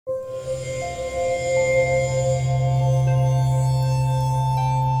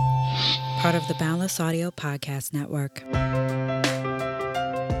part of the Boundless Audio Podcast Network.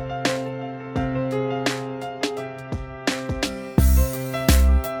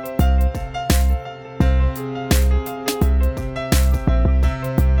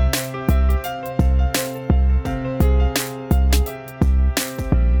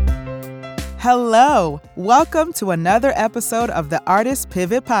 Hello, welcome to another episode of the Artist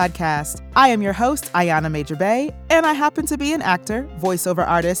Pivot Podcast. I am your host, Ayana Major Bay, and I happen to be an actor, voiceover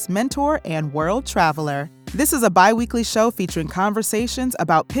artist, mentor, and world traveler. This is a bi-weekly show featuring conversations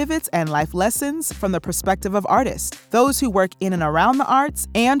about pivots and life lessons from the perspective of artists, those who work in and around the arts,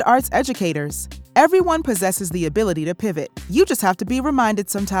 and arts educators. Everyone possesses the ability to pivot. You just have to be reminded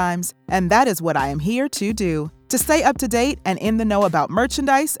sometimes, and that is what I am here to do. To stay up to date and in the know about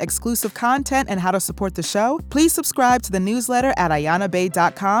merchandise, exclusive content, and how to support the show, please subscribe to the newsletter at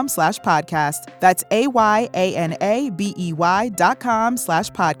ayanabay.com/podcast. That's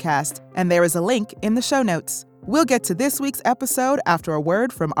AYANABEY.com/podcast. And there is a link in the show notes. We'll get to this week's episode after a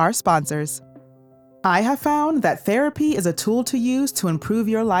word from our sponsors. I have found that therapy is a tool to use to improve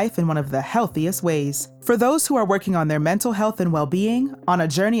your life in one of the healthiest ways. For those who are working on their mental health and well-being, on a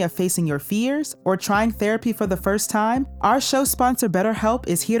journey of facing your fears, or trying therapy for the first time, our show sponsor BetterHelp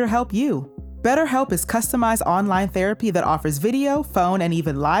is here to help you. BetterHelp is customized online therapy that offers video, phone, and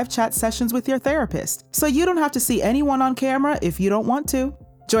even live chat sessions with your therapist, so you don't have to see anyone on camera if you don't want to.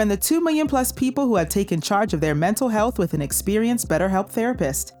 Join the 2 million plus people who have taken charge of their mental health with an experienced BetterHelp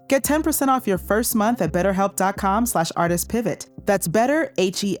therapist. Get 10% off your first month at betterhelp.com/artistpivot. That's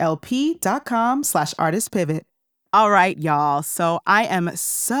betterhelp.com/artistpivot. All right, y'all. So I am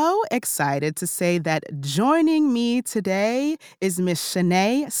so excited to say that joining me today is Miss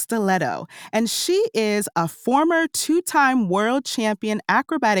Shenea Stiletto. And she is a former 2-time world champion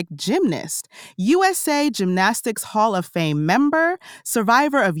acrobatic gymnast, USA Gymnastics Hall of Fame member,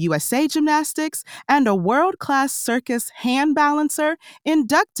 survivor of USA Gymnastics, and a world-class circus hand balancer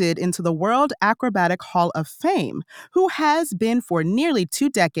inducted into the World Acrobatic Hall of Fame, who has been for nearly 2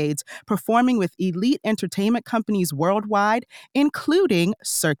 decades performing with elite entertainment companies worldwide, including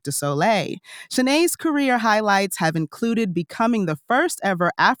Cirque du Soleil. Shenea's career highlights have included becoming the first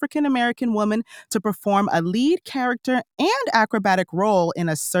ever African-American woman to perform a lead character and acrobatic role in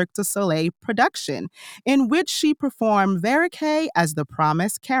a Cirque du Soleil production, in which she performed Veracay as the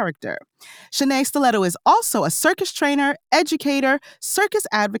Promise character. Shenea Stiletto is also a circus trainer, educator, circus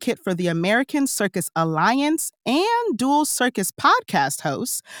advocate for the American Circus Alliance, and dual circus podcast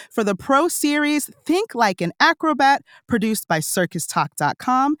host for the pro series Think Like an Acrobat, produced by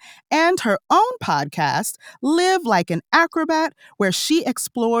CircusTalk.com, and her own podcast, Live Like an Acrobat, where she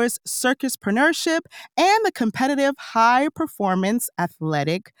explores circuspreneurship and the competitive high-performance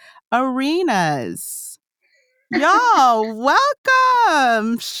athletic arenas. Y'all,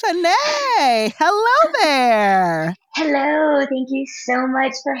 welcome, Shenea. Hello there. Hello. Thank you so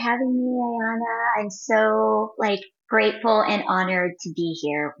much for having me, Ayana. I'm so grateful and honored to be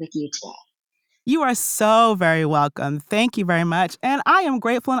here with you today. You are so very welcome. Thank you very much. And I am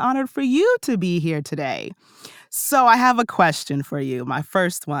grateful and honored for you to be here today. So I have a question for you, my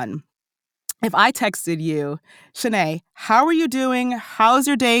first one. If I texted you, Shenea, how are you doing? How's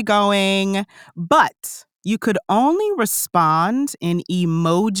your day going? But you could only respond in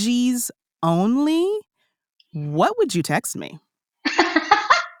emojis only, what would you text me?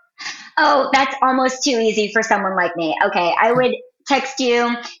 Oh, that's almost too easy for someone like me. Okay, I would text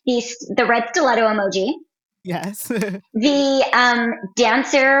you the red stiletto emoji. Yes. The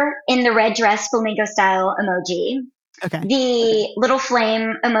dancer in the red dress flamingo style emoji. Okay. The little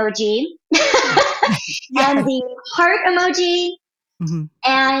flame emoji. And the heart emoji. Mm-hmm.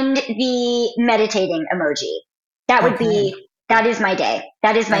 And the meditating emoji. That is my day.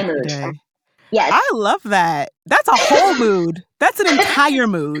 That is my mood. Yes. I love that. That's a whole mood. That's an entire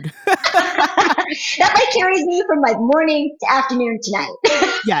mood. That carries me from morning to afternoon to night.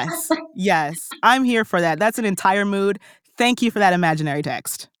 Yes. I'm here for that. That's an entire mood. Thank you for that imaginary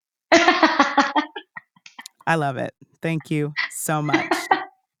text. I love it. Thank you so much.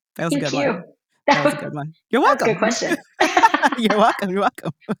 That was a good one. That was a good one. You're welcome. That's a good question. You're welcome.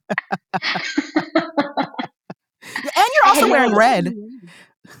 And you're also wearing red.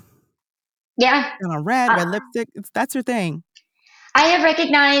 Yeah. Red lipstick. That's your thing. I have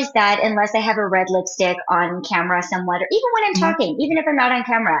recognized that unless I have a red lipstick on camera somewhat, or even when I'm talking, even if I'm not on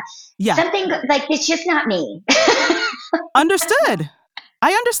camera, something it's just not me. Understood.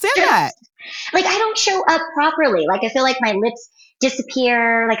 I understand that. I don't show up properly. I feel like my lips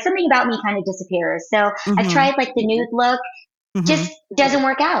disappear. Something about me kind of disappears. So I've tried the nude look. Just doesn't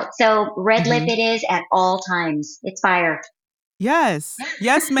work out. So red lip it is at all times. It's fire. Yes.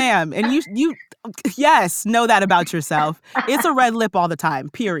 Yes, ma'am. And yes, know that about yourself. It's a red lip all the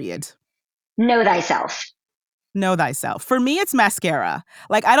time, period. Know thyself. Know thyself. For me, it's mascara.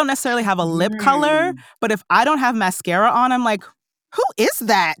 Like, I don't necessarily have a lip color, but if I don't have mascara on, I'm like, who is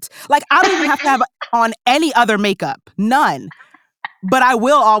that? Like, I don't even have to have on any other makeup. None. But I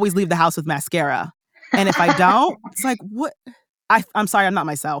will always leave the house with mascara. And if I don't, it's like, what? I'm sorry, I'm not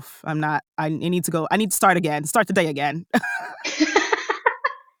myself. I'm not. I need to go. I need to start again. Start the day again.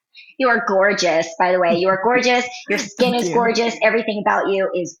 You are gorgeous, by the way. You are gorgeous. Your skin is gorgeous. Everything about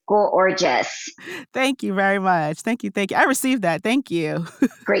you is gorgeous. Thank you very much. Thank you. Thank you. I received that. Thank you.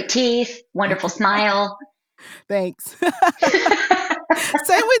 Great teeth. Wonderful smile. Thanks. Same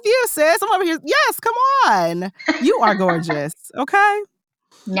with you, sis. I'm over here. Yes, come on. You are gorgeous. Okay?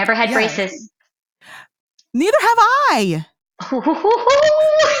 Never had braces. Neither have I.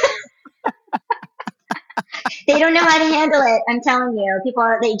 They don't know how to handle it. I'm telling you. People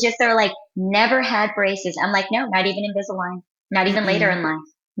are like, never had braces. I'm like, no, not even Invisalign. Not even later in life.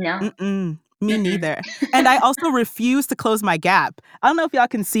 No. Me neither. And I also refuse to close my gap. I don't know if y'all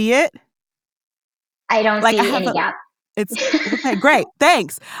can see it. I don't see any gap. It's okay, great.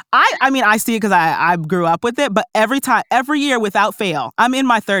 Thanks. I mean, I see it because I grew up with it, but every year without fail, I'm in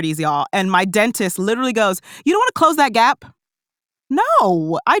my 30s, y'all, and my dentist literally goes, "You don't want to close that gap?"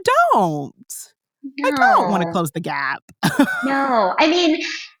 No, I don't. No. I don't want to close the gap. No. I mean,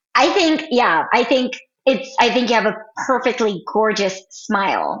 I think you have a perfectly gorgeous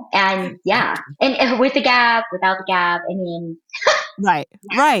smile. And and with the gap, without the gap, I mean. Right.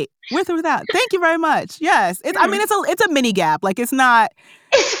 With or without. Thank you very much. Yes. I mean, it's a mini gap. Like, it's not.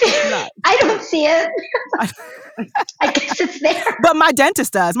 I don't see it. I guess it's there. But my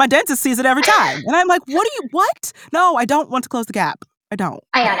dentist does. My dentist sees it every time. And I'm like, what? No, I don't want to close the gap. I don't.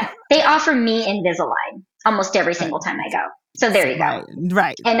 I know. They offer me Invisalign almost every single time I go. So there you go.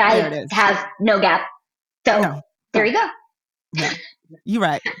 Right. And I have no gap. So there you go. No. You're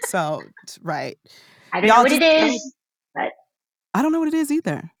right. So, right. I don't know what it is, but I don't know what it is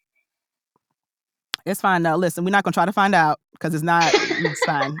either. It's fine. No, listen, we're not going to try to find out because it's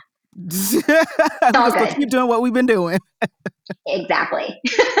fine. We're just going to keep doing what we've been doing. Exactly.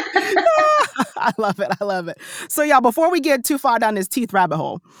 I love it. So, y'all, before we get too far down this teeth rabbit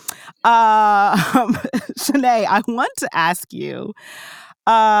hole, Shenea, I want to ask you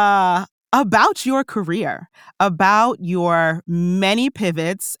about your career, about your many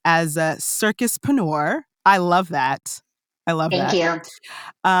pivots as a circuspreneur. I love that. Thank you.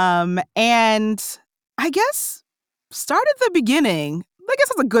 And I guess start at the beginning. I guess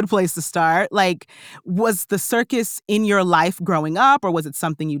that's a good place to start. Like, was the circus in your life growing up, or was it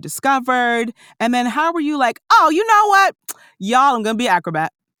something you discovered? And then how were you like, oh, you know what? Y'all, I'm going to be an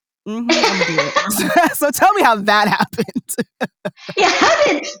acrobat. I'm gonna do it. So tell me how that happened. How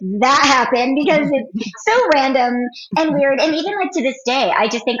did that happen? Because it's so random and weird. And even like to this day, I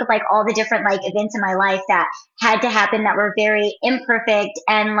just think of like all the different like events in my life that had to happen that were very imperfect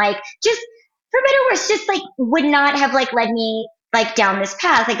and like just for better or worse, just like would not have like led me like down this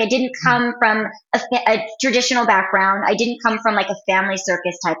path. Like I didn't come from a traditional background. I didn't come from like a family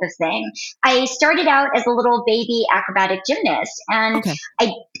circus type of thing. I started out as a little baby acrobatic gymnast. And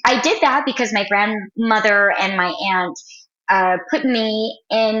I did that because my grandmother and my aunt put me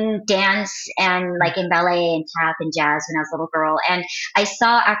in dance and like in ballet and tap and jazz when I was a little girl. And I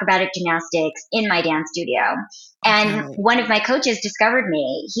saw acrobatic gymnastics in my dance studio. And one of my coaches discovered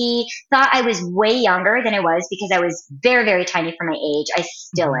me. He thought I was way younger than I was because I was very, very tiny for my age. I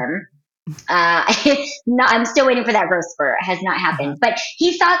still am. I'm still waiting for that growth spurt. It has not happened. But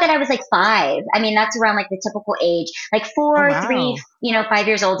he thought that I was like 5. I mean, that's around like the typical age. Like 4, 3, 5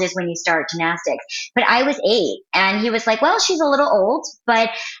 years old is when you start gymnastics. But I was 8. And he was like, well, she's a little old, but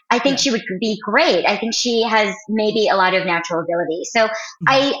I think she would be great. I think she has maybe a lot of natural ability. So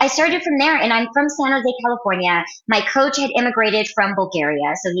I started from there. And I'm from San Jose, California. My coach had immigrated from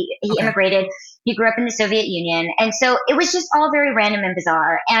Bulgaria. So he immigrated. He grew up in the Soviet Union. And so it was just all very random and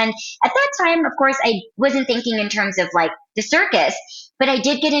bizarre. And at that time, of course, I wasn't thinking in terms of like the circus, but I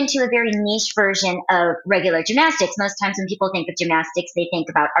did get into a very niche version of regular gymnastics. Most times when people think of gymnastics, they think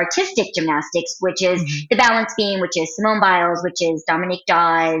about artistic gymnastics, which is the balance beam, which is Simone Biles, which is Dominique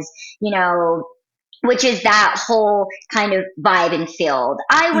Dawes, which is that whole kind of vibe and field.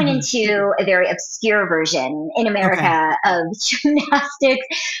 I went into a very obscure version in America of gymnastics,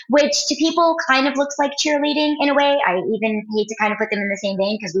 which to people kind of looks like cheerleading in a way. I even hate to kind of put them in the same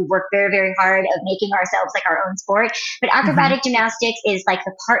vein because we work very, very hard of making ourselves like our own sport. But acrobatic gymnastics is like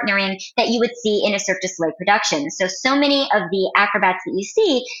the partnering that you would see in a Cirque du Soleil production. So many of the acrobats that you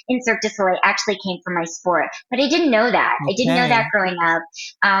see in Cirque du Soleil actually came from my sport. But I didn't know that. I didn't know that growing up.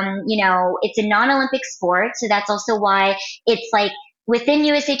 You know, it's a non-Olympic sport, so that's also why it's like within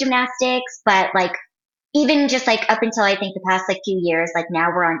USA Gymnastics, but like even just like up until I think the past like few years, like now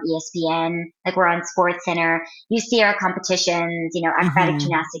we're on ESPN, like we're on Sports Center. You see our competitions, you know, acrobatic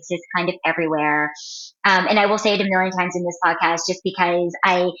gymnastics is kind of everywhere. And I will say it a million times in this podcast just because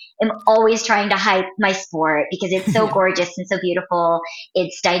I am always trying to hype my sport because it's so gorgeous and so beautiful.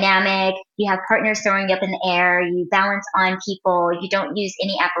 It's dynamic. You have partners throwing you up in the air. You balance on people. You don't use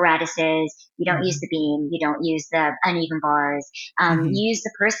any apparatuses. You don't use the beam. You don't use the uneven bars. You use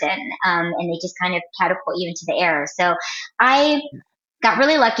the person, and they just kind of catapult you into the air. So I got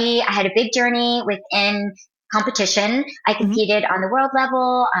really lucky. I had a big journey within competition. I competed on the world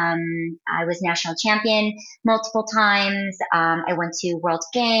level. I was national champion multiple times. I went to world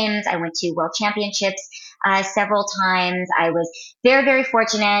games. I went to world championships several times. I was very, very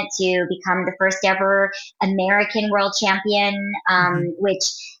fortunate to become the first ever American world champion, which,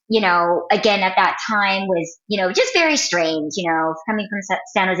 you know, again, at that time was, you know, just very strange, you know, coming from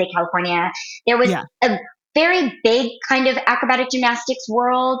San Jose, California. There was a very big kind of acrobatic gymnastics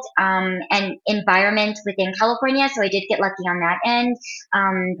world and environment within California. So I did get lucky on that end.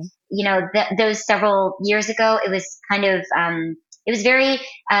 You know, those several years ago, it was kind of, it was very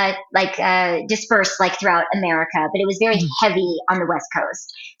dispersed like throughout America, but it was very heavy on the West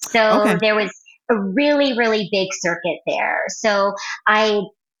Coast. So there was a really, really big circuit there. So I,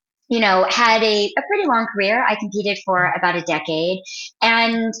 you know, had a pretty long career. I competed for about a decade.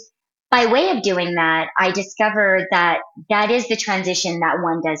 And by way of doing that, I discovered that that is the transition that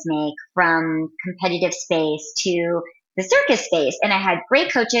one does make from competitive space to the circus space. And I had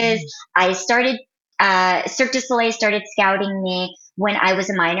great coaches. I started, Cirque du Soleil started scouting me when I was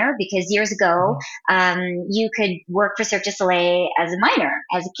a minor because years ago, you could work for Cirque du Soleil as a minor,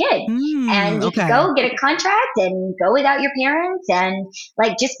 as a kid. And you could go get a contract and go without your parents and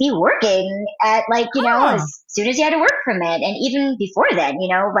like just be working at like, you know, as soon as you had a work permit. And even before then, you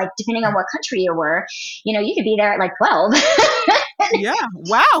know, like depending on what country you were, you know, you could be there at like 12.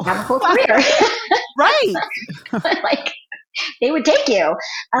 Wow. Have a full career. Right. Like they would take you.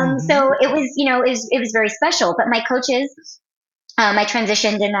 So it was, you know, it was very special. But my coaches, I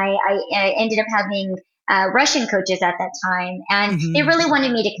transitioned and I ended up having Russian coaches at that time, and they really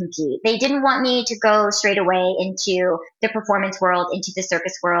wanted me to compete. They didn't want me to go straight away into the performance world, into the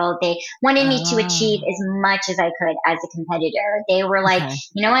circus world. They wanted me to achieve as much as I could as a competitor. They were like,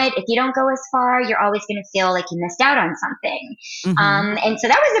 you know what, if you don't go as far, you're always going to feel like you missed out on something. And so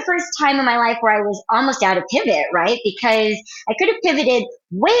that was the first time in my life where I was almost out of pivot, right? Because I could have pivoted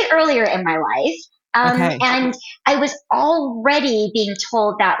way earlier in my life. And I was already being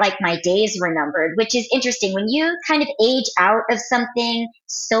told that like my days were numbered, which is interesting. When you kind of age out of something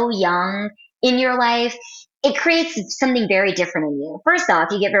so young in your life, it creates something very different in you. First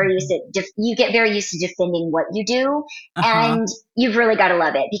off, you get very used to defending what you do, and you've really got to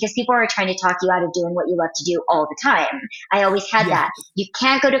love it because people are trying to talk you out of doing what you love to do all the time. I always had that. You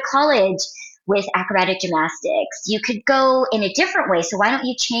can't go to college with acrobatic gymnastics. You could go in a different way. So why don't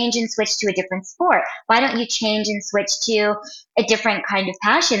you change and switch to a different sport? Why don't you change and switch to a different kind of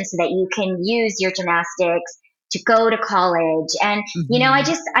passion so that you can use your gymnastics to go to college? And, you know, I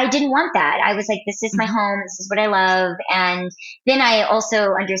didn't want that. I was like, this is my home. This is what I love. And then I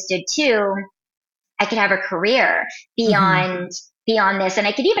also understood too, I could have a career beyond this. And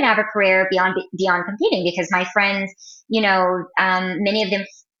I could even have a career beyond competing because my friends, you know, many of them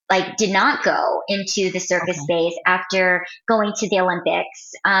like did not go into the circus space after going to the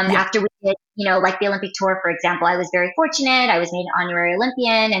Olympics. After we did, you know, like the Olympic tour, for example, I was very fortunate. I was made an honorary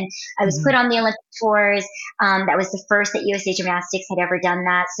Olympian and I was put on the Olympic tours. That was the first that USA Gymnastics had ever done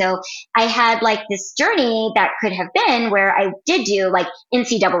that. So I had like this journey that could have been where I did do like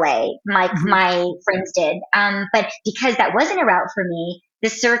NCAA, my friends did. But because that wasn't a route for me, the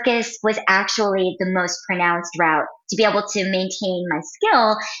circus was actually the most pronounced route to be able to maintain my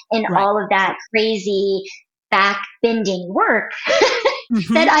skill in all of that crazy back bending work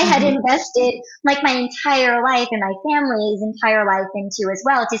that I had invested like my entire life and my family's entire life into as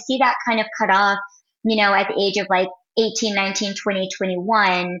well. To see that kind of cut off, you know, at the age of like 18, 19, 20,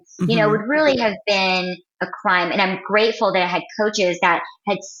 21, you know, would really have been a crime. And I'm grateful that I had coaches that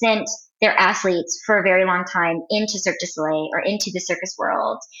had sent their athletes for a very long time into Cirque du Soleil or into the circus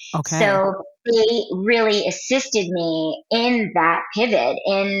world. Okay. So they really assisted me in that pivot,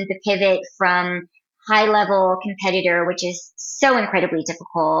 in the pivot from high level competitor, which is so incredibly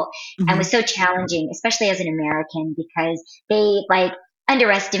difficult and was so challenging, especially as an American, because they like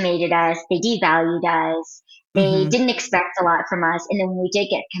underestimated us, they devalued us, they didn't expect a lot from us. And then when we did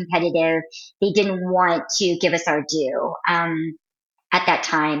get competitive, they didn't want to give us our due. At that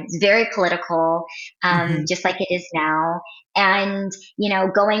time, it's very political, just like it is now. And,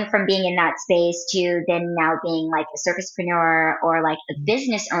 going from being in that space to then now being like a circuspreneur or like a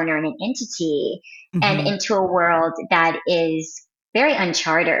business owner in an entity and into a world that is very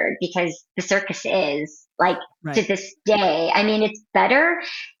uncharted, because the circus is like to this day. I mean, it's better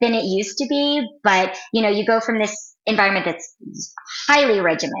than it used to be, but you go from this environment that's highly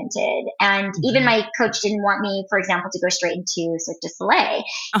regimented. And even my coach didn't want me, for example, to go straight into Cirque du Soleil.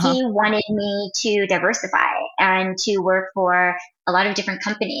 He wanted me to diversify and to work for a lot of different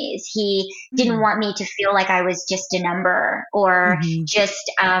companies. He didn't want me to feel like I was just a number or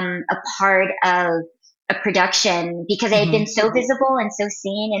just a part of a production, because I had been so visible and so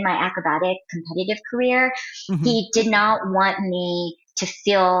seen in my acrobatic competitive career. He did not want me to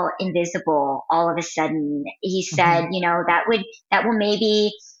feel invisible all of a sudden. He said, that will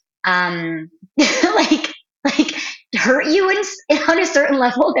maybe like hurt you on a certain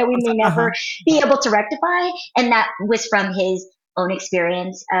level that we may never be able to rectify. And that was from his own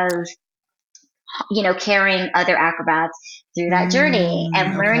experience of carrying other acrobats through that journey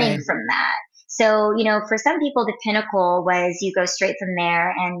and learning from that. So, for some people, the pinnacle was you go straight from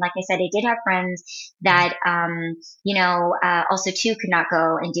there. And like I said, I did have friends that, also too could not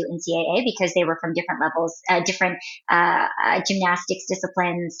go and do NCAA because they were from different levels, different gymnastics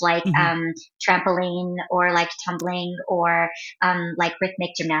disciplines like trampoline or like tumbling or like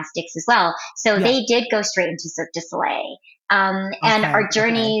rhythmic gymnastics as well. So they did go straight into Cirque du Soleil. And our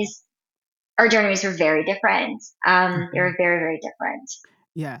journeys were very different. They were very, very different.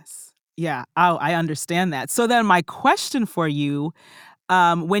 Yes. Yeah. Oh, I understand that. So then my question for you,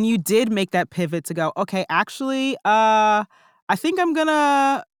 when you did make that pivot to go, okay, actually, I think I'm going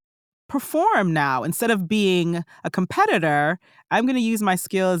to perform now. Instead of being a competitor, I'm going to use my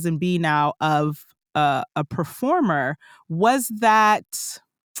skills and be now of a performer. Was that,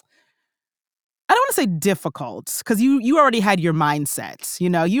 I don't want to say difficult, because you already had your mindset,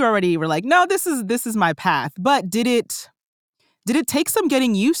 you already were like, no, this is my path. But did it take some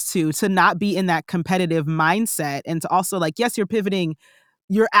getting used to not be in that competitive mindset, and to also like, yes, you're pivoting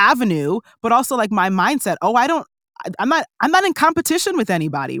your avenue, but also like my mindset, I'm not in competition with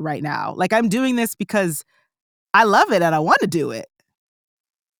anybody right now. Like, I'm doing this because I love it and I want to do it.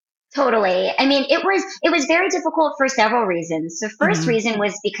 Totally. I mean, it was very difficult for several reasons. The first reason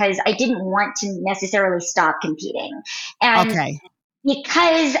was because I didn't want to necessarily stop competing. And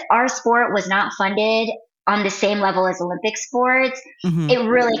because our sport was not funded on the same level as Olympic sports, it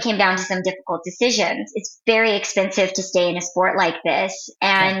really came down to some difficult decisions. It's very expensive to stay in a sport like this.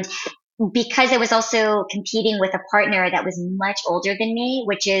 And because I was also competing with a partner that was much older than me,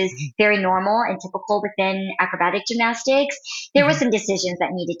 which is very normal and typical within acrobatic gymnastics, there were some decisions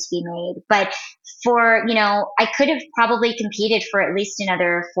that needed to be made. But I could have probably competed for at least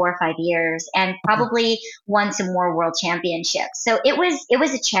another 4 or 5 years and probably won some more world championships. So it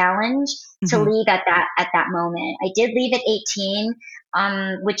was a challenge to leave at that moment. I did leave at 18.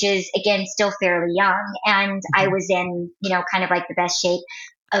 Which is again still fairly young, and I was in kind of like the best shape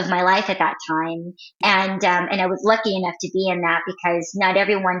of my life at that time. And I was lucky enough to be in that, because not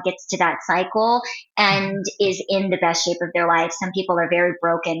everyone gets to that cycle and is in the best shape of their life. Some people are very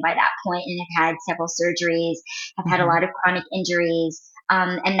broken by that point and have had several surgeries, have had a lot of chronic injuries.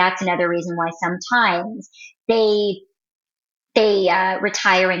 And that's another reason why sometimes they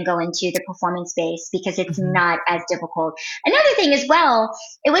retire and go into the performance space, because it's not as difficult. Another thing as well,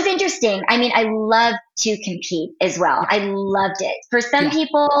 it was interesting. I mean, I love to compete as well. I loved it. For some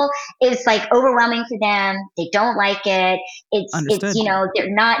people, it's like overwhelming for them. They don't like it. It's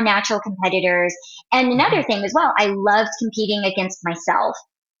they're not natural competitors. And another thing as well, I loved competing against myself.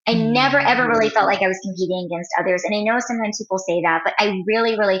 I never ever really felt like I was competing against others. And I know sometimes people say that, but I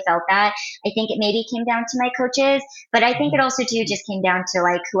really, really felt that. I think it maybe came down to my coaches, but I think it also too just came down to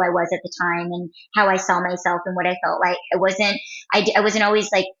like who I was at the time and how I saw myself and what I felt like. I wasn't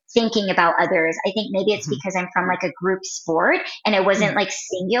always like thinking about others. I think maybe it's because I'm from like a group sport and it wasn't like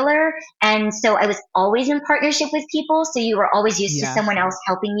singular. And so I was always in partnership with people. So you were always used to someone else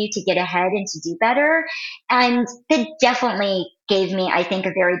helping you to get ahead and to do better. And that definitely gave me, I think,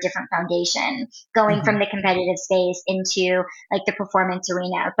 a very different foundation going from the competitive space into like the performance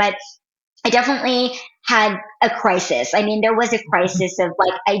arena. But I definitely had a crisis. I mean, there was a crisis of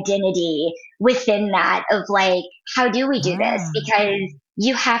like identity within that, of like, how do we do this? Ah. Because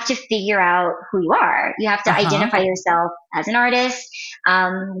you have to figure out who you are. You have to identify yourself as an artist.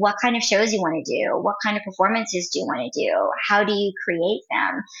 What kind of shows you want to do? What kind of performances do you want to do? How do you create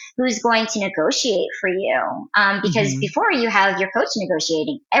them? Who's going to negotiate for you? Because before, you have your coach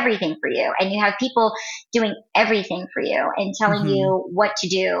negotiating everything for you, and you have people doing everything for you and telling you what to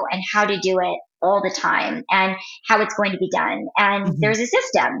do and how to do it all the time, and how it's going to be done. And there's a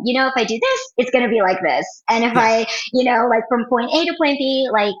system, if I do this, it's going to be like this. And if I, like from point A to point B,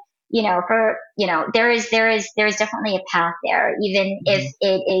 like, there is definitely a path there, even if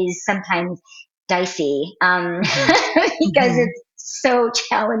it is sometimes dicey, because it's so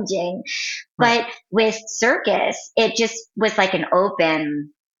challenging. Right. But with circus, it just was like an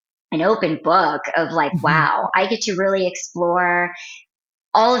open book of like, wow, I get to really explore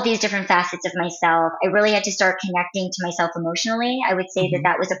all of these different facets of myself. I really had to start connecting to myself emotionally. I would say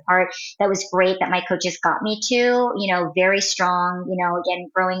that was a part that was great that my coaches got me to, very strong, again,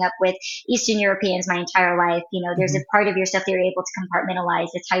 growing up with Eastern Europeans my entire life, there's a part of yourself that you're able to compartmentalize.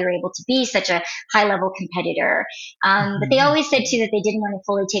 That's how you're able to be such a high level competitor. But they always said too that they didn't want to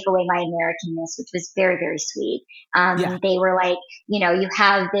fully take away my Americanness, which was very, very sweet. They were like, you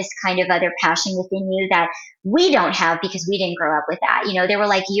have this kind of other passion within you that we don't have because we didn't grow up with that. They were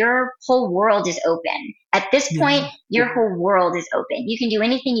like, your whole world is open. At this point, your whole world is open. You can do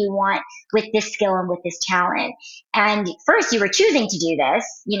anything you want with this skill and with this talent. And first you were choosing to do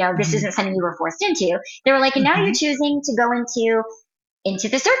this, this isn't something you were forced into. They were like, and now you're choosing to go into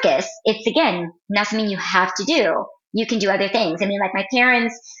the circus. It's again, not something you have to do. You can do other things. I mean, like my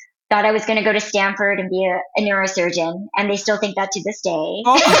parents thought I was going to go to Stanford and be a neurosurgeon, and they still think that to this day.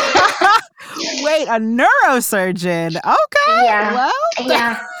 Oh. Wait, a neurosurgeon? Okay. Yeah. Well,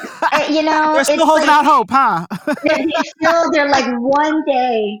 yeah. They're still holding out hope, huh? they're like, one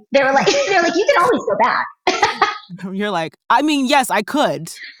day they're like, you can always go back. You're like, I mean, yes, I could,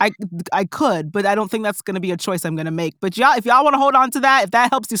 but I don't think that's going to be a choice I'm going to make. But if y'all want to hold on to that, if that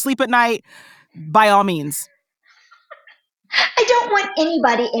helps you sleep at night, by all means. I don't want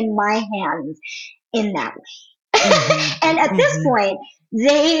anybody in my hands in that way. And at this point,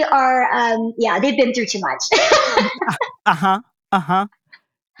 they are, they've been through too much.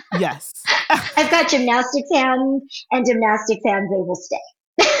 Yes. I've got gymnastics hands, and gymnastics hands, they will stay.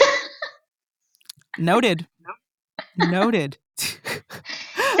 Noted.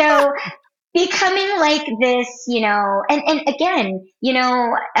 So becoming like this, and again,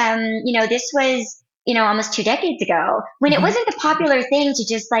 this was, almost 2 decades ago, when it wasn't the popular thing to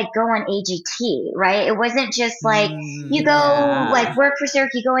just like go on AGT, right? It wasn't just like you go like work for Cirque,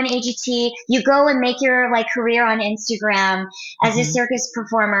 you go on AGT, you go and make your like career on Instagram as a circus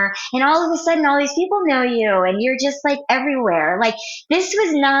performer, and all of a sudden all these people know you and you're just like everywhere. Like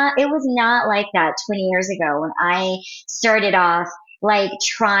it was not like that 20 years ago when I started off like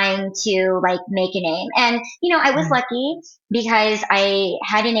trying to like make a name. And, I was lucky because I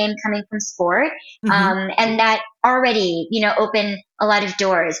had a name coming from sport. And that already, opened a lot of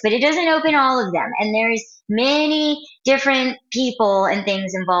doors, but it doesn't open all of them. And there's many different people and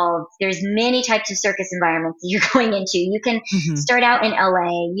things involved. There's many types of circus environments that you're going into. You can start out in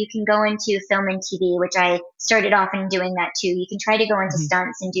LA. You can go into film and TV, which I started off in doing that too. You can try to go into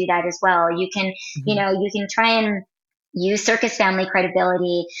stunts and do that as well. You can, you can try and use circus family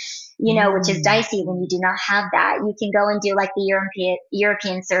credibility, which is dicey when you do not have that. You can go and do like the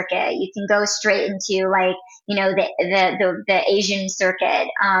European circuit. You can go straight into like, the Asian circuit.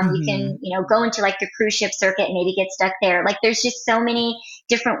 You can, go into like the cruise ship circuit and maybe get stuck there. Like there's just so many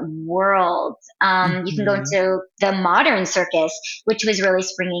different worlds. You can go into the modern circus, which was really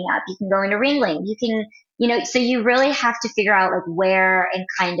springing up. You can go into ringling. You can, so you really have to figure out like where and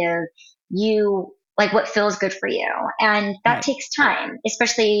kind of like what feels good for you. And that takes time,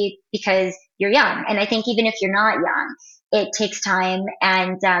 especially because you're young. And I think even if you're not young, it takes time.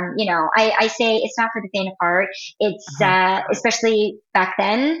 And, I say it's not for the faint of heart. It's, especially back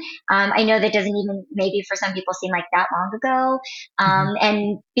then. I know that doesn't even maybe for some people seem like that long ago.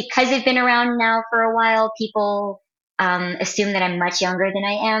 And because I've been around now for a while, people, assume that I'm much younger than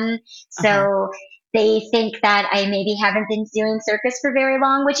I am. So, they think that I maybe haven't been doing circus for very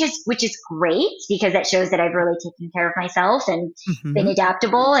long, which is great because that shows that I've really taken care of myself and been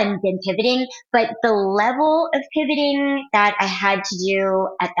adaptable and been pivoting. But the level of pivoting that I had to do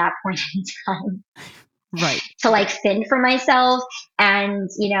at that point in time Right. to like fend for myself and,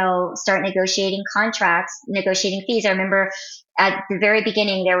 start negotiating contracts, negotiating fees. I remember at the very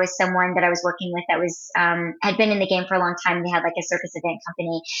beginning, there was someone that I was working with that was, had been in the game for a long time. They had like a circus event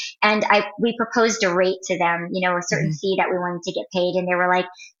company, and we proposed a rate to them, a certain fee that we wanted to get paid. And they were like,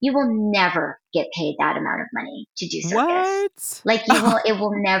 you will never get paid that amount of money to do circus. What? Like it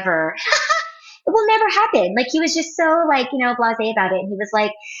will never, it will never happen. Like he was just so like, blasé about it. And he was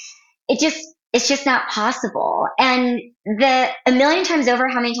like, it's just not possible. And a million times over,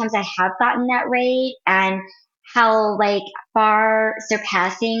 how many times I have gotten that rate and how like far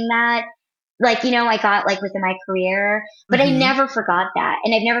surpassing that, like, I got like within my career, but I never forgot that.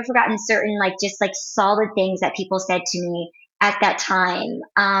 And I've never forgotten certain like, just like solid things that people said to me at that time,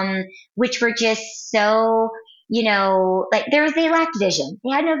 which were just so, like they lacked vision. They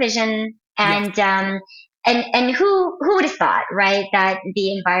had no vision. And, Yes. and who would have thought, right, that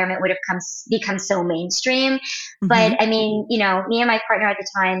the environment would have become so mainstream? But I mean, me and my partner at the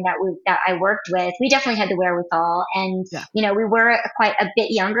time that I worked with, we definitely had the wherewithal, and Yeah. we were quite a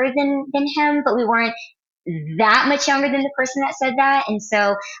bit younger than him, but we weren't that much younger than the person that said that. And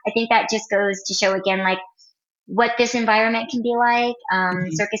so I think that just goes to show again, like what this environment can be like.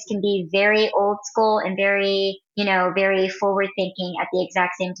 Circus can be very old school and very, very forward thinking at the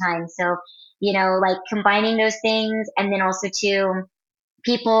exact same time. So, like combining those things, and then also too,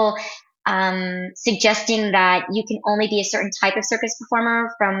 people suggesting that you can only be a certain type of circus performer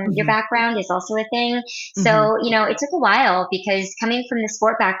from your background is also a thing. So, it took a while because coming from the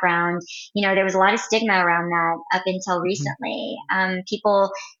sport background, there was a lot of stigma around that up until recently.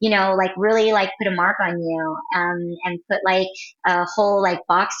 People, like really like put a mark on you, and put like a whole like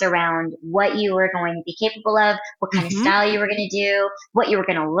box around what you were going to be capable of, what kind of style you were going to do, what you were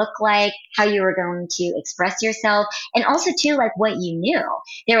going to look like, how you were going to express yourself, and also too, like what you knew.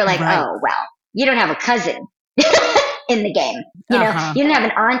 They were like, Right. oh, well, you don't have a cousin in the game. You don't have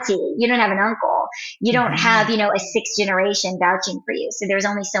an auntie. You don't have an uncle. You don't have, a sixth generation vouching for you. So there's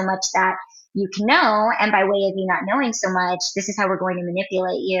only so much that you can know. And by way of you not knowing so much, this is how we're going to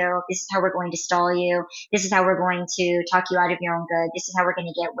manipulate you. This is how we're going to stall you. This is how we're going to talk you out of your own good. This is how we're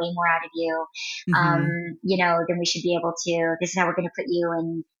going to get way more out of you. Then we should be able to, this is how we're going to put you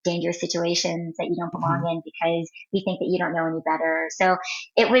in dangerous situations that you don't belong in because we think that you don't know any better. So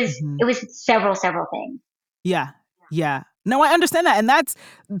it was several things. Yeah. Yeah. No, I understand that. And that's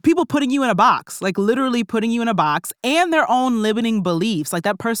people putting you in a box, like literally putting you in a box, and their own limiting beliefs. Like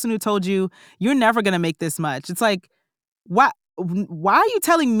that person who told you, you're never going to make this much. It's like, why are you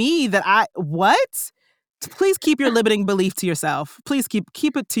telling me that what? Please keep your limiting belief to yourself. Please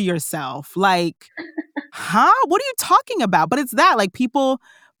keep it to yourself. Like, huh? What are you talking about? But it's that, like people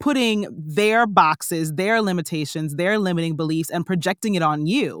putting their boxes, their limitations, their limiting beliefs and projecting it on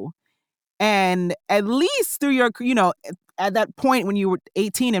you. And at least through your, at that point when you were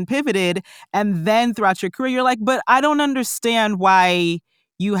 18 and pivoted, and then throughout your career, you're like, but I don't understand why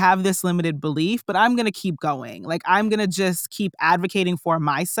you have this limited belief, but I'm going to keep going. Like, I'm going to just keep advocating for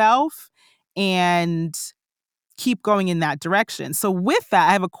myself and keep going in that direction. So with that,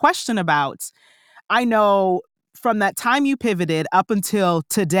 I have a question about, I know from that time you pivoted up until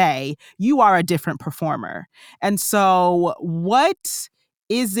today, you are a different performer. And so what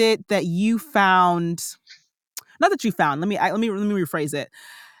is it that you found, not that you found, let me rephrase it.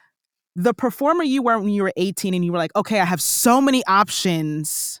 The performer you were when you were 18 and you were like, okay, I have so many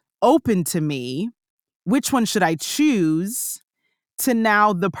options open to me. Which one should I choose? To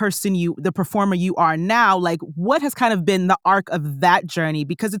now the performer you are now, like what has kind of been the arc of that journey?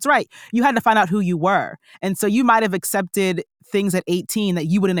 Because it's right, you had to find out who you were. And so you might have accepted things at 18 that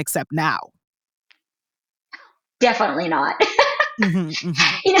you wouldn't accept now. Definitely not.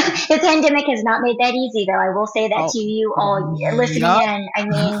 The pandemic has not made that easy, though. I will say that to you all listening in. I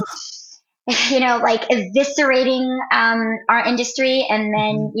mean, like eviscerating our industry, and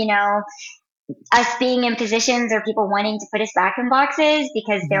then, us being in positions or people wanting to put us back in boxes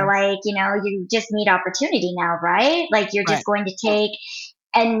because they're like, you just need opportunity now, right? Like you're just going to take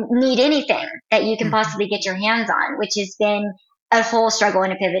and need anything that you can possibly get your hands on, which has been a whole struggle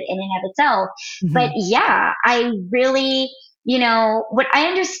and a pivot in and of itself. But yeah, I really, what I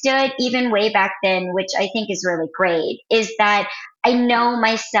understood even way back then, which I think is really great, is that I know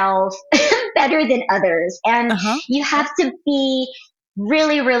myself better than others. And you have to be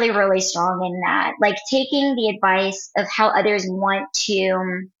really, really, really strong in that. Like taking the advice of how others want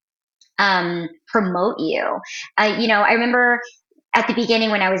to promote you. I remember at the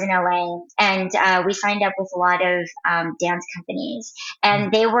beginning when I was in LA, and we signed up with a lot of dance companies,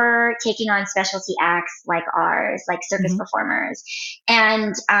 and they were taking on specialty acts like ours, like circus performers.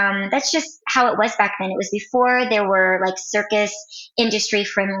 And that's just how it was back then. It was before there were like circus industry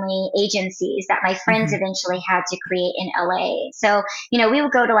friendly agencies that my friends eventually had to create in LA. So, we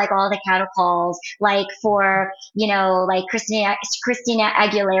would go to like all the cattle calls, like for, like Christina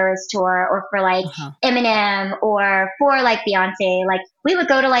Aguilera's tour, or for like Eminem, or for like Beyonce. Like we would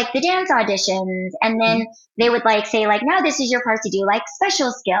go to like the dance auditions, and then they would like say like, now this is your part to do like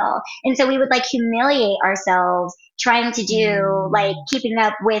special skill. And so we would like humiliate ourselves trying to do like keeping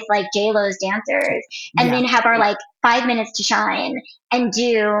up with like J-Lo's dancers, and then have our like 5 minutes to shine and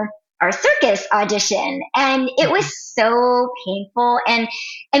do our circus audition. And it was so painful. And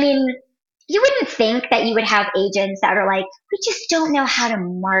I mean, you wouldn't think that you would have agents that are like, we just don't know how to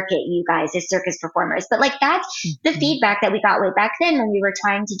market you guys as circus performers. But like, that's the feedback that we got way back then when we were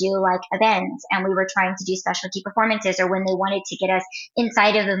trying to do like events and we were trying to do specialty performances, or when they wanted to get us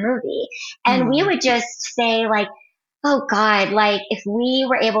inside of a movie. And we would just say like, oh God, like if we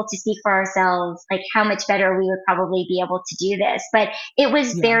were able to speak for ourselves, like how much better we would probably be able to do this. But it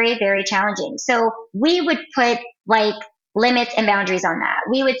was very, very challenging. So we would put like limits and boundaries on that.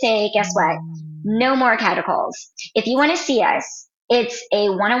 We would say, guess what? No more catacalls. If you want to see us, it's a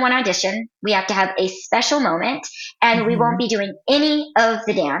one-on-one audition. We have to have a special moment, and we won't be doing any of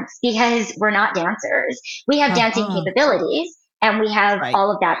the dance because we're not dancers. We have dancing capabilities and we have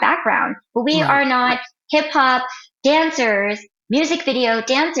all of that background, but we are not hip hop dancers, music video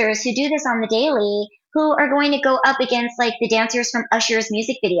dancers who do this on the daily, who are going to go up against like the dancers from Usher's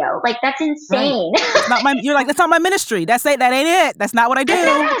music video. Like that's insane. You're like, that's not my ministry. That ain't it. That's not what I do.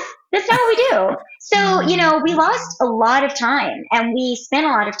 That's not what we do. So, we lost a lot of time, and we spent a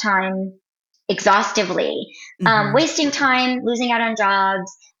lot of time exhaustively, wasting time, losing out on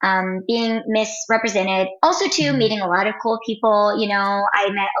jobs, being misrepresented. Also, too, meeting a lot of cool people. I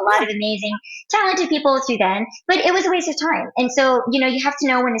met a lot of amazing, talented people through then, but it was a waste of time. And so, you have to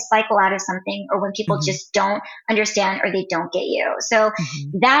know when to cycle out of something, or when people just don't understand or they don't get you. So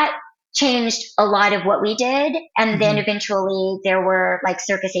that changed a lot of what we did. And then eventually there were like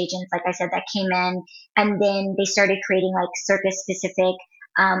circus agents, like I said, that came in, and then they started creating like circus specific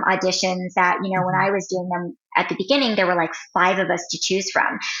auditions that, when I was doing them at the beginning, there were like 5 of us to choose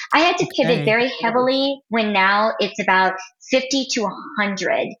from. I had to pivot very heavily when now it's about 50 to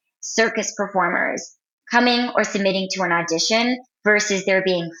 100 circus performers coming or submitting to an audition versus there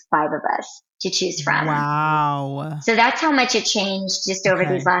being 5 of us to choose from. Wow. So that's how much it changed just over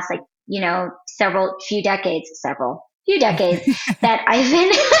these last few decades that I've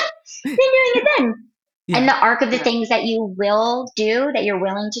been doing it then. And the arc of the things that you will do, that you're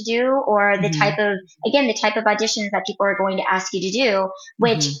willing to do, or the type of auditions that people are going to ask you to do,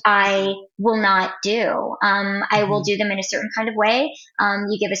 which I will not do. I will do them in a certain kind of way.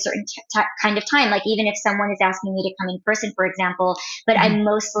 You give a certain kind of time. Like even if someone is asking me to come in person, for example, but I'm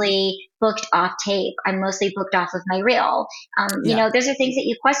mostly booked off tape. I'm mostly booked off of my reel. Those are things that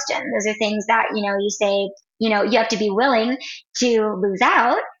you question. Those are things that, you say, you have to be willing to lose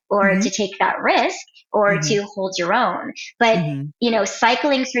out, or to take that risk, or to hold your own. But,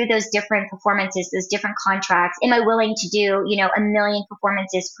 cycling through those different performances, those different contracts, am I willing to do, 1 million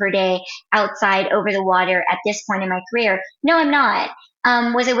performances per day outside over the water at this point in my career? No, I'm not.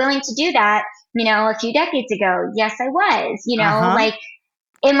 Was I willing to do that, a few decades ago? Yes, I was, like,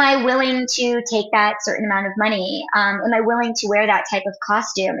 am I willing to take that certain amount of money? Am I willing to wear that type of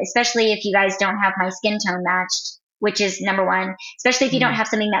costume, especially if you guys don't have my skin tone matched, which is number 1, especially if you don't have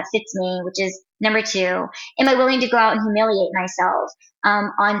something that fits me, which is number 2. Am I willing to go out and humiliate myself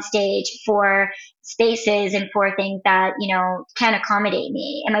on stage for spaces and for things that, can accommodate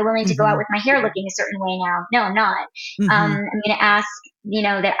me? Am I willing to go out with my hair looking a certain way now? No, I'm not. I'm going to ask,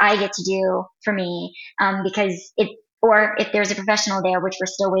 that I get to do for me, because or if there's a professional there, which we're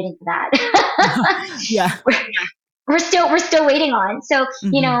still waiting for that. We're still waiting on. So,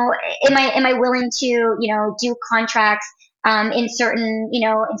 am I willing to, do contracts in certain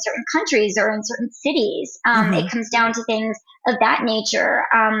countries or in certain cities? It comes down to things of that nature.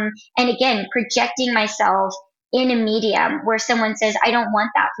 And again, projecting myself in a medium where someone says, I don't want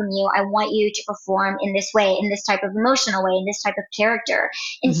that from you. I want you to perform in this way, in this type of emotional way, in this type of character,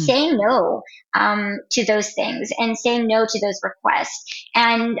 and saying no to those things and saying no to those requests.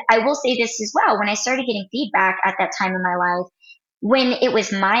 And I will say this as well. When I started getting feedback at that time in my life, when it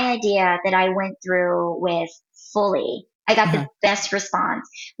was my idea that I went through with fully, I got the best response.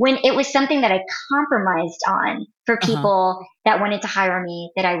 When it was something that I compromised on for people that wanted to hire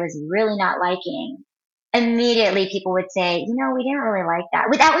me that I was really not liking, immediately people would say, we didn't really like that,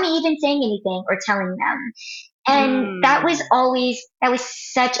 without me even saying anything or telling them. And that was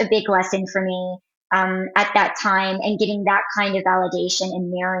such a big lesson for me at that time, and getting that kind of validation and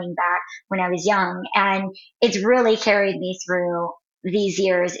mirroring that when I was young. And it's really carried me through these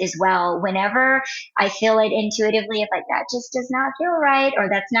years as well. Whenever I feel it intuitively, if like that just does not feel right, or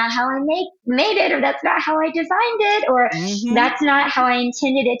that's not how I made it, or that's not how I designed it, or that's not how I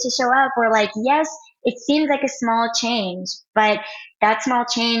intended it to show up, or like, yes, it seems like a small change, but that small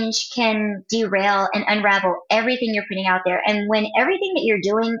change can derail and unravel everything you're putting out there. And when everything that you're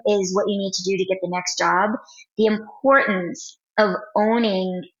doing is what you need to do to get the next job, the importance of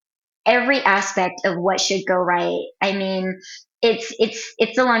owning every aspect of what should go right. I mean, it's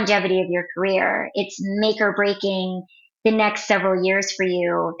the longevity of your career. It's make or breaking the next several years for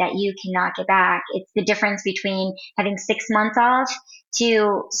you that you cannot get back. It's the difference between having 6 months off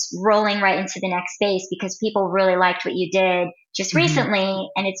to rolling right into the next space because people really liked what you did just recently,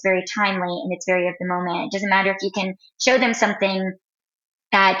 and it's very timely and it's very of the moment. It doesn't matter if you can show them something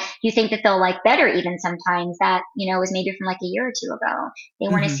that you think that they'll like better, even sometimes that, was maybe from like a year or two ago. They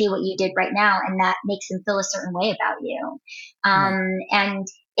want to see what you did right now, and that makes them feel a certain way about you. And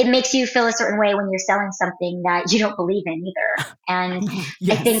it makes you feel a certain way when you're selling something that you don't believe in either. And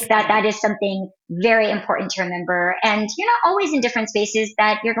I think that that is something very important to remember. And you're not always in different spaces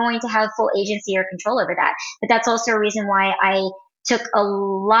that you're going to have full agency or control over that. But that's also a reason why I took a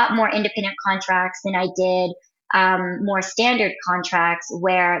lot more independent contracts than I did more standard contracts,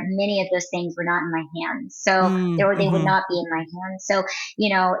 where many of those things were not in my hands. So they would not be in my hands. So,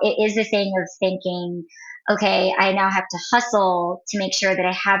 it is a thing of thinking, okay, I now have to hustle to make sure that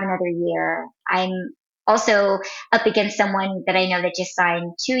I have another year. I'm also up against someone that I know that just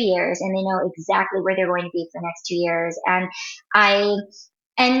signed 2 years, and they know exactly where they're going to be for the next 2 years. And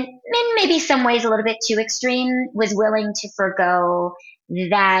in maybe some ways a little bit too extreme, was willing to forgo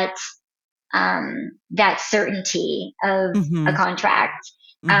that that certainty of a contract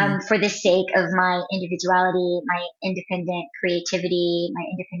for the sake of my individuality, my independent creativity, my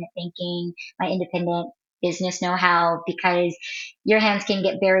independent thinking, my independent business know-how, because your hands can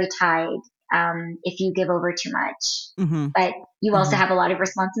get very tied if you give over too much. But you also have a lot of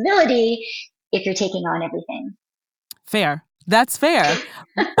responsibility if you're taking on everything. Fair. That's fair.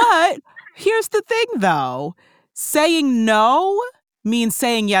 But here's the thing, though. Saying no means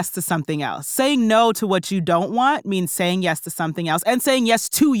saying yes to something else. Saying no to what you don't want means saying yes to something else, and saying yes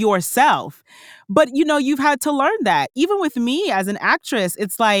to yourself. But, you've had to learn that. Even with me as an actress,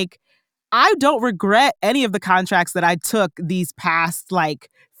 it's like, I don't regret any of the contracts that I took these past,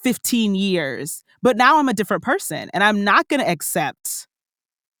 15 years. But now I'm a different person, and I'm not going to accept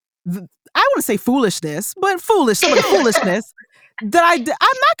I want to say foolishness, but some of the foolishness that I'm not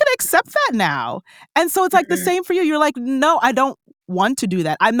going to accept that now. And so it's like the same for you. You're like, no, I don't want to do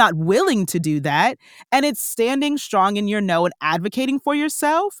that. I'm not willing to do that. And it's standing strong in your no and advocating for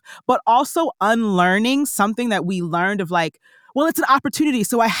yourself, but also unlearning something that we learned of well, it's an opportunity,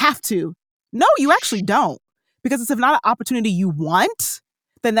 so I have to. No, you actually don't. Because if not an opportunity you want,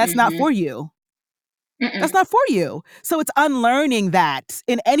 then that's not for you. That's not for you. So it's unlearning that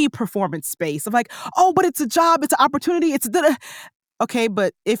in any performance space of oh, but it's a job, it's an opportunity, it's okay,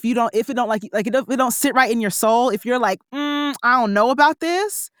 but if it don't sit right in your soul, if you're I don't know about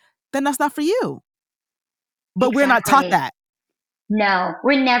this, then that's not for you. But We're not taught that. No,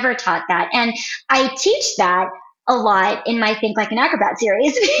 we're never taught that. And I teach that a lot in my Think Like an Acrobat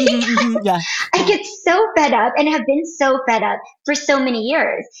series. I get so fed up, and have been so fed up for so many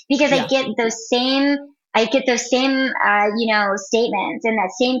years, because I get those same statements and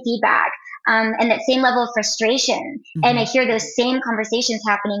that same feedback, and that same level of frustration. And I hear those same conversations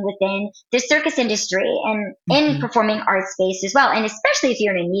happening within the circus industry and in performing arts space as well. And especially if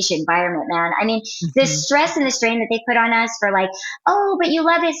you're in a niche environment, man. I mean, the stress and the strain that they put on us for oh, but you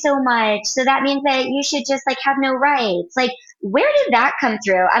love it so much, so that means that you should just have no rights. Where did that come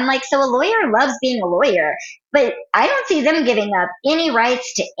through? I'm so a lawyer loves being a lawyer, but I don't see them giving up any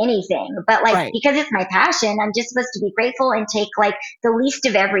rights to anything. But because it's my passion, I'm just supposed to be grateful and take the least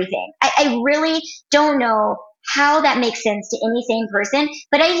of everything. I really don't know how that makes sense to any sane person,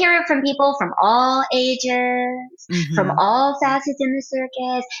 but I hear it from people from all ages, from all facets in the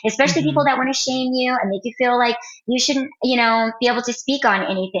circus, especially people that want to shame you and make you feel like you shouldn't, be able to speak on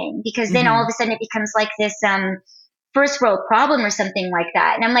anything, because then all of a sudden it becomes this first world problem or something like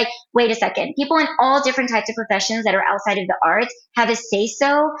that. And I'm wait a second. People in all different types of professions that are outside of the arts have a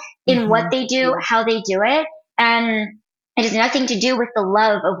say-so in what they do, how they do it. And It has nothing to do with the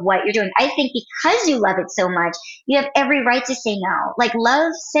love of what you're doing. I think because you love it so much, you have every right to say no. Like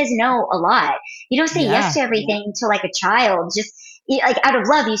love says no a lot. You don't say yes to everything to like a child. Just like out of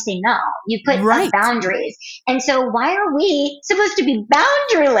love, you say no. You put up boundaries. And so why are we supposed to be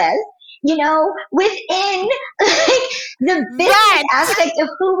boundaryless? Within like the business aspect of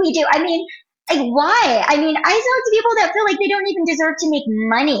who we do. I mean, like why? I mean, I talk to people that feel like they don't even deserve to make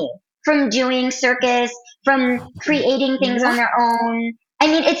money from doing circus, from creating things on their own. I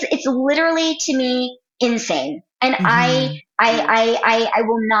mean, it's literally to me insane. And I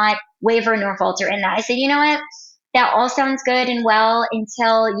will not waver nor falter in that. I said, you know what? That all sounds good and well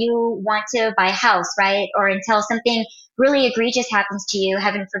until you want to buy a house, right? Or until something really egregious happens to you,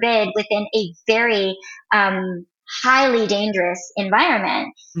 heaven forbid, within a very highly dangerous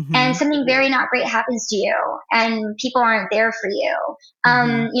environment. And something very not great happens to you and people aren't there for you.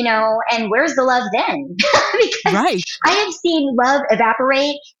 And where's the love then? Because I have seen love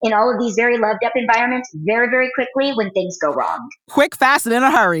evaporate in all of these very loved up environments very, very quickly when things go wrong. Quick, fast, and in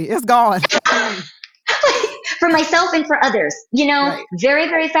a hurry. It's gone. For myself and for others, very,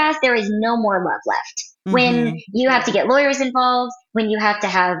 very fast, there is no more love left. When you have to get lawyers involved, when you have to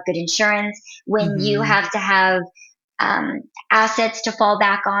have good insurance, when you have to have assets to fall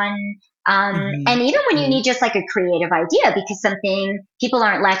back on, and even when you need just like a creative idea because people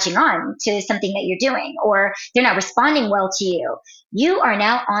aren't latching on to something that you're doing or they're not responding well to you, you are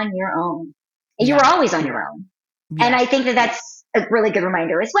now on your own. You were always on your own. And I think that that's a really good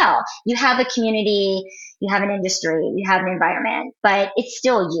reminder as well. You have a community, you have an industry, you have an environment, but it's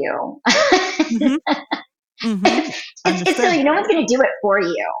still you. It's still you. No one's going to do it for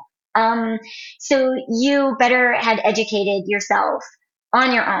you. So you better had educated yourself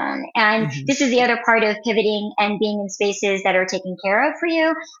on your own. And this is the other part of pivoting and being in spaces that are taken care of for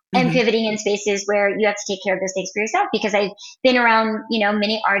you and pivoting in spaces where you have to take care of those things for yourself. Because I've been around,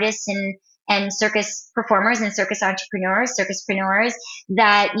 many artists and circus performers and circuspreneurs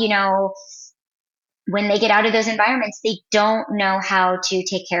that, when they get out of those environments, they don't know how to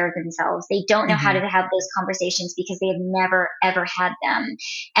take care of themselves. They don't know how to have those conversations because they have never, ever had them.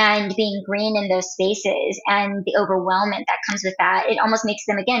 And being green in those spaces and the overwhelmment that comes with that, it almost makes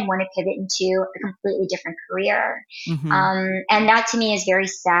them, again, want to pivot into a completely different career. And that to me is very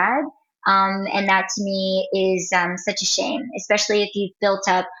sad. And that to me is such a shame, especially if you've built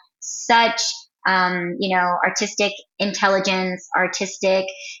up such artistic intelligence, artistic,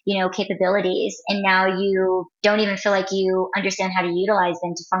 capabilities. And now you don't even feel like you understand how to utilize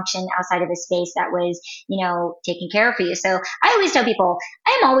them to function outside of a space that was, taken care of for you. So I always tell people,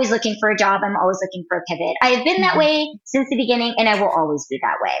 I'm always looking for a job. I'm always looking for a pivot. I have been that way since the beginning and I will always be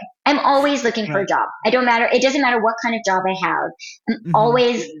that way. I'm always looking for a job. It doesn't matter what kind of job I have. I'm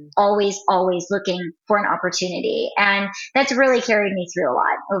always, always, always looking for an opportunity. And that's really carried me through a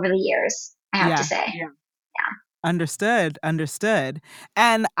lot over the years, I have to say. Yeah. Understood.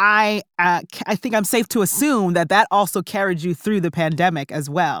 And I think I'm safe to assume that also carried you through the pandemic as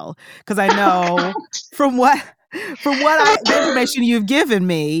well. Because I know from the information you've given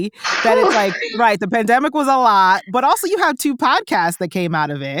me, that it's like, right, the pandemic was a lot, but also you had 2 podcasts that came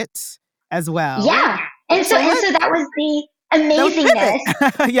out of it as well. Yeah. And so that was the amazingness.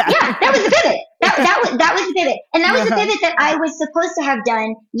 That was the pivot. That was the pivot. And that was the pivot that I was supposed to have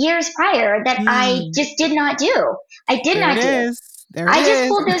done years prior that I just did not do. I just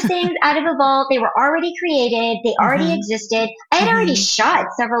pulled those things out of a vault. They were already created. They already existed. I had already shot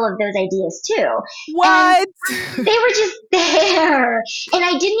several of those ideas too. What? And they were just there. And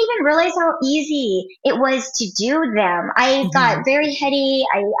I didn't even realize how easy it was to do them. I got very heady.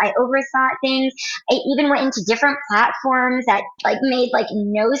 I overthought things. I even went into different platforms that made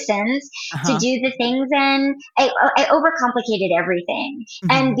no sense to do the things in. I overcomplicated everything.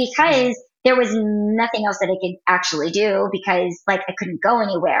 And because there was nothing else that I could actually do because I couldn't go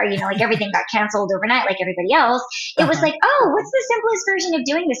anywhere, everything got canceled overnight like everybody else. It was like, oh, what's the simplest version of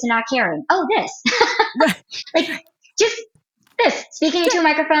doing this and not caring? Oh, this. Just this, speaking into a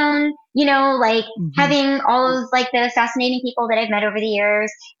microphone, having all of the fascinating people that I've met over the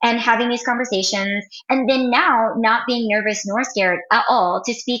years and having these conversations. And then now not being nervous nor scared at all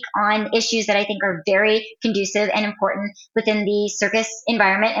to speak on issues that I think are very conducive and important within the circus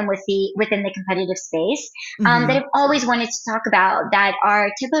environment and within the competitive space that I've always wanted to talk about that are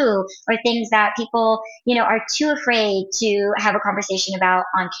taboo or things that people, are too afraid to have a conversation about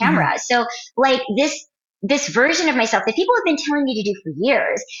on camera. So this version of myself that people have been telling me to do for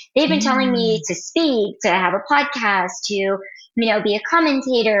years. They've been telling me to speak, to have a podcast, to, be a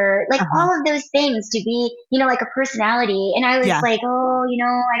commentator, all of those things, to be, a personality. And I was like, oh,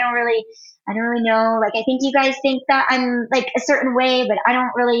 I don't really, I don't really know. Like, I think you guys think that I'm like a certain way, but I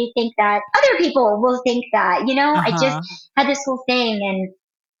don't really think that other people will think that, I just had this whole thing.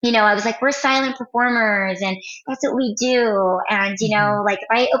 And, I was like, we're silent performers and that's what we do. And, like if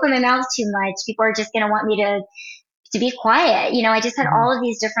I open my mouth too much, people are just going to want me to be quiet. I just had all of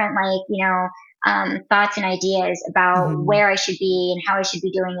these different, like, thoughts and ideas about where I should be and how I should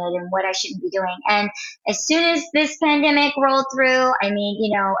be doing it and what I shouldn't be doing. And as soon as this pandemic rolled through, I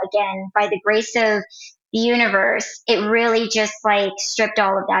mean, again, by the grace of the universe, it really just like stripped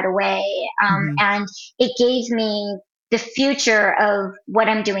all of that away. And it gave me the future of what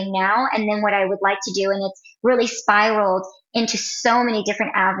I'm doing now and then what I would like to do. And it's really spiraled into so many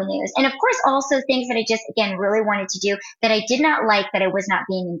different avenues. And of course, also things that I just, again, really wanted to do that I did not like, that I was not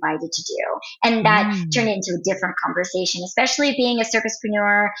being invited to do. And that turned into a different conversation, especially being a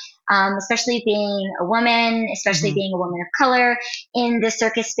circuspreneur, especially being a woman, especially being a woman of color in the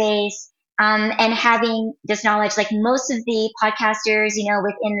circus space. And having this knowledge, like most of the podcasters,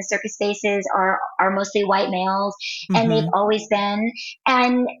 within the circus spaces are mostly white males, and they've always been.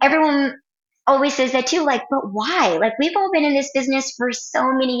 And everyone always says that too, like, but why? Like, we've all been in this business for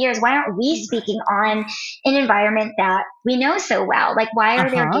so many years. Why aren't we speaking on an environment that we know so well? Like, why are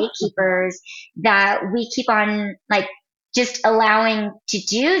there gatekeepers that we keep on, like, just allowing to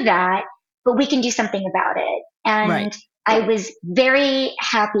do that, but we can do something about it? And I was very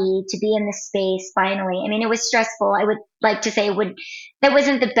happy to be in this space finally. I mean, it was stressful. I would like to say that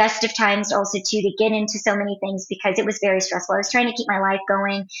wasn't the best of times also too, to get into so many things because it was very stressful. I was trying to keep my life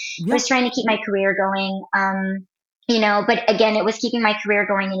going. I was trying to keep my career going. But again, it was keeping my career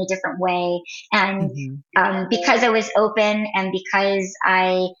going in a different way. And because I was open and because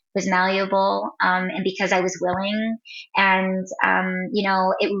I was malleable, and because I was willing, and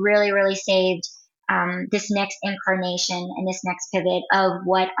it really, really saved this next incarnation and this next pivot of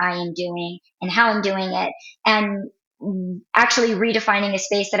what I am doing and how I'm doing it, and actually redefining a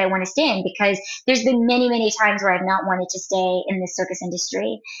space that I want to stay in, because there's been many, many times where I've not wanted to stay in the circus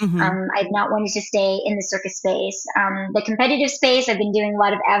industry. I've not wanted to stay in the circus space. The competitive space, I've been doing a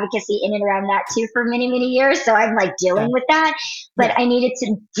lot of advocacy in and around that too for many, many years. So I'm like dealing with that, but I needed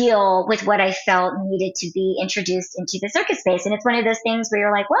to deal with what I felt needed to be introduced into the circus space. And it's one of those things where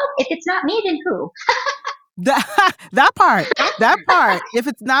you're like, well, if it's not me, then who? That part. If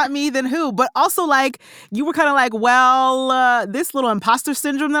it's not me, then who? But also, like, you were kind of like, well, this little imposter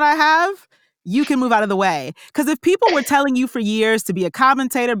syndrome that I have, you can move out of the way. Because if people were telling you for years to be a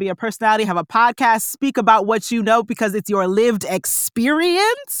commentator, be a personality, have a podcast, speak about what you know because it's your lived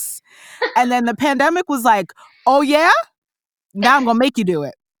experience, and then the pandemic was like, oh yeah, now I'm gonna make you do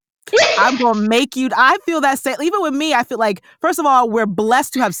it. I'm going to make you. I feel that same. Even with me, I feel like, first of all, we're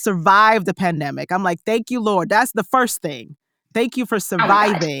blessed to have survived the pandemic. I'm like, thank you, Lord. That's the first thing. Thank you for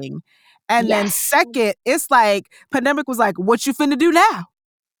surviving. And then second, it's like, pandemic was like, what you finna do now?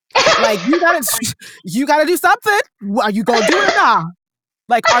 Like, you gotta do something. Are you going to do it or not?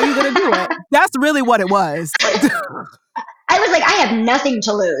 Like, are you going to do it? That's really what it was. I was like, I have nothing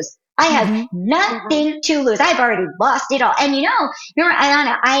to lose. I have nothing to lose. I've already lost it all. And remember,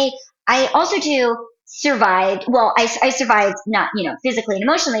 Ayana, I also too survived. Well, I survived not, physically and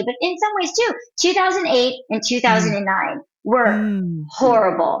emotionally, but in some ways too. 2008 and 2009 were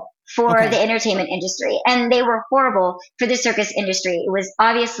horrible for the entertainment industry. And they were horrible for the circus industry. It was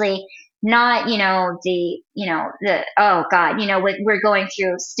obviously not, oh God, what we're going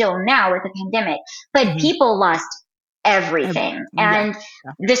through still now with the pandemic, but people lost everything. And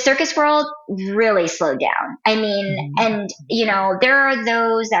the circus world really slowed down. I mean, and there are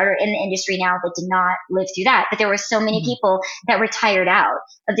those that are in the industry now that did not live through that, but there were so many people that were tired out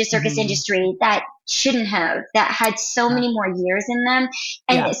of the circus industry that shouldn't have, that had so many more years in them.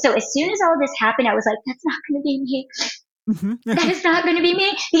 And so as soon as all this happened, I was like, that's not going to be me. That is not going to be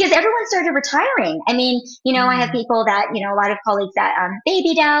me, because everyone started retiring. I mean, I have people that, a lot of colleagues that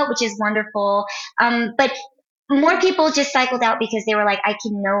babied out, which is wonderful. But more people just cycled out because they were like, I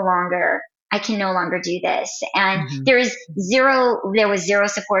can no longer do this. And there was zero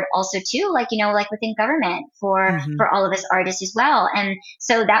support also too, like, like within government for all of us artists as well. And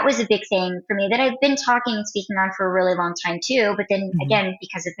so that was a big thing for me that I've been talking and speaking on for a really long time too. But then again,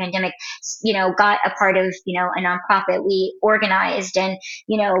 because of the pandemic, got a part of, a nonprofit. We organized and,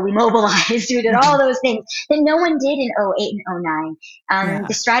 we mobilized, we did all those things that no one did in 08 and 09.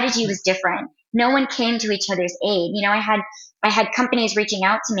 The strategy was different. No one came to each other's aid. I had I had companies reaching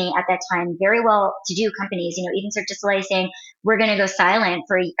out to me at that time, very well-to-do companies, even Cirque du Soleil saying, we're going to go silent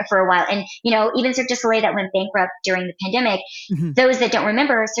for a while. And, even Cirque du Soleil that went bankrupt during the pandemic, Mm-hmm. those that don't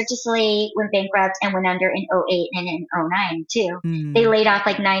remember, Cirque du Soleil went bankrupt and went under in '08 and in '09 too. They laid off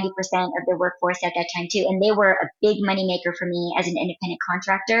like 90% of their workforce at that time too. And they were a big moneymaker for me as an independent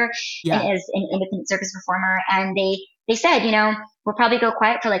contractor and as an independent circus performer. And they said, we'll probably go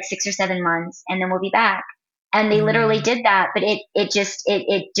quiet for like 6 or 7 months and then we'll be back. And they literally did that, but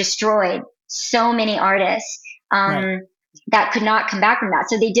it destroyed so many artists that could not come back from that.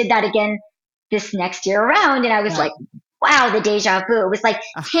 So they did that again this next year around, and I was like, wow, the deja vu. It was like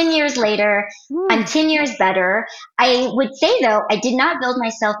 10 years later, I'm 10 years better. I would say though, I did not build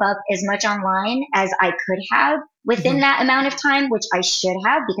myself up as much online as I could have within that amount of time, which I should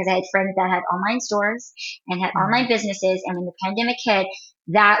have, because I had friends that had online stores and had online businesses. And when the pandemic hit,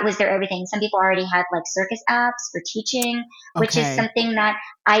 that was their everything. Some people already had like circus apps for teaching, which is something that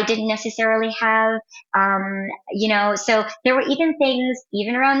I didn't necessarily have. So there were even things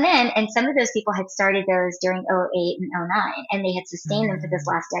even around then, and some of those people had started those during '08 and '09, and they had sustained them for this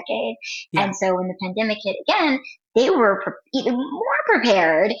last decade. And so when the pandemic hit again, they were even more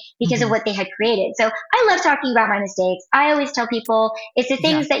prepared because of what they had created. So I love talking about my mistakes. I always tell people it's the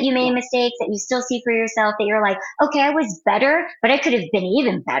things that you made mistakes that you still see for yourself that you're like, okay, I was better, but I could have been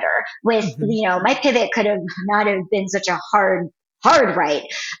even better with, my pivot could have not have been such a hard right.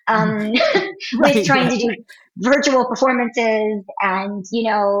 With trying to do virtual performances and,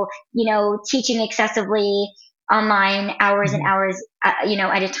 teaching excessively online hours and hours, at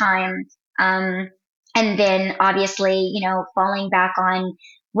a time. And then obviously, falling back on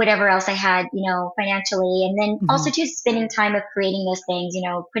whatever else I had, financially. And then also just spending time of creating those things,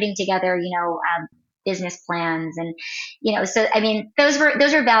 putting together, business plans. And, so, I mean, those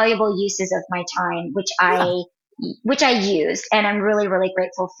are valuable uses of my time, which I used, and I'm really, really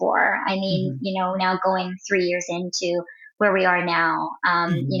grateful for. I mean, now going 3 years into where we are now,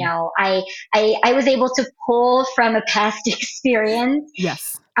 I was able to pull from a past experience.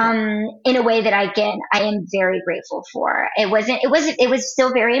 Yes. In a way that I am very grateful for. It was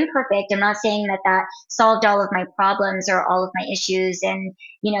still very imperfect. I'm not saying that solved all of my problems or all of my issues. And,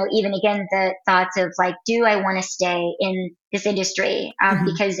 even again, the thoughts of like, do I want to stay in this industry?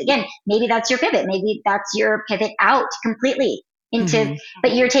 Because again, maybe that's your pivot. Maybe that's your pivot out completely into,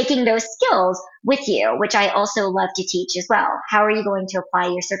 but you're taking those skills with you, which I also love to teach as well. How are you going to apply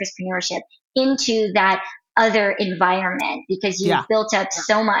your circusepreneurship into that other environment, because you've built up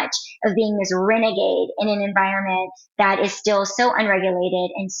so much of being this renegade in an environment that is still so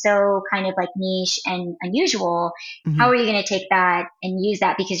unregulated and so kind of like niche and unusual. How are you going to take that and use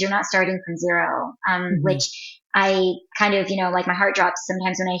that, because you're not starting from zero, which I kind of, like my heart drops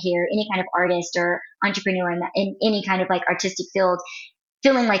sometimes when I hear any kind of artist or entrepreneur in any kind of like artistic field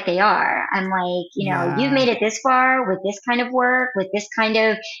feeling like they are. I'm like, you've made it this far with this kind of work, with this kind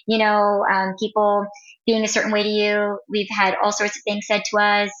of, people being a certain way to you. We've had all sorts of things said to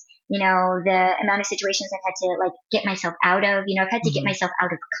us, the amount of situations I've had to like get myself out of, I've had to get myself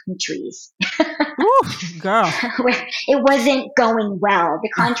out of countries. Ooh, girl. Where it wasn't going well. The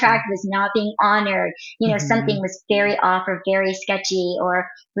contract was not being honored. Something was very off or very sketchy, or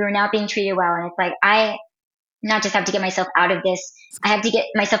we were not being treated well. And it's like, I not just have to get myself out of this, I have to get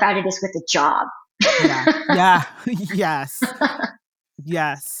myself out of this with a job.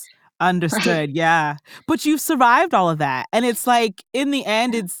 Yes. Understood. Yeah. But you've survived all of that. And it's like, in the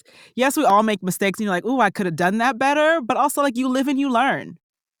end, yes, we all make mistakes and you're like, ooh, I could have done that better. But also like, you live and you learn.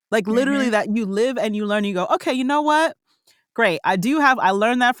 Like literally that you live and you learn, you go, okay, you know what? Great. I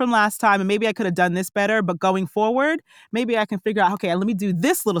learned that from last time, and maybe I could have done this better, but going forward, maybe I can figure out, okay, let me do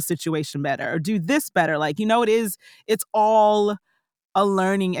this little situation better or do this better. Like, it's all a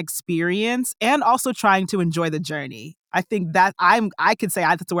learning experience, and also trying to enjoy the journey. I think that I could say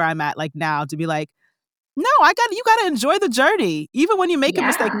that's where I'm at like now, to be like, no, you got to enjoy the journey. Even when you make a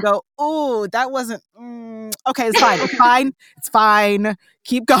mistake and go, oh, that wasn't, okay, it's fine. It's fine. It's fine.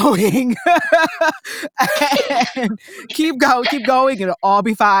 Keep going. And keep going. It'll all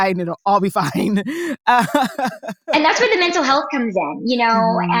be fine. And that's where the mental health comes in,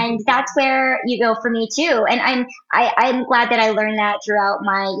 and that's where, for me too. And I'm glad that I learned that throughout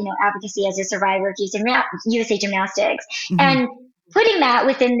my, advocacy as a survivor of USA Gymnastics. And putting that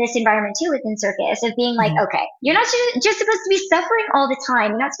within this environment too, within circus, of being like, okay, you're not just supposed to be suffering all the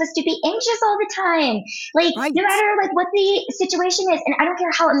time. You're not supposed to be anxious all the time. Like, no matter like what the situation is, and I don't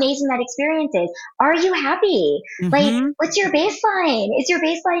care how amazing that experience is, are you happy? Like, what's your baseline? Is your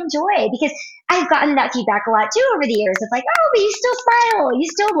baseline joy? Because I've gotten that feedback a lot too over the years. It's like, oh, but you still smile, you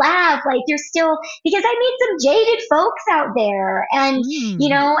still laugh, like you're still, because I meet some jaded folks out there. And, you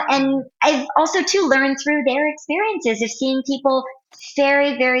know, and I've also too learned through their experiences of seeing people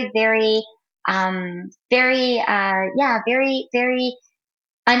very, very, very, very, very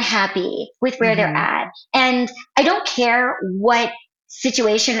unhappy with where they're at. And I don't care what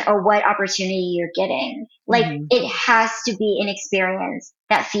situation or what opportunity you're getting. Like, it has to be an experience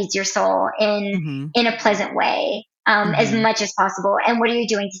that feeds your soul in a pleasant way. As much as possible. And what are you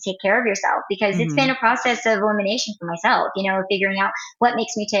doing to take care of yourself? Because it's been a process of elimination for myself, you know, figuring out what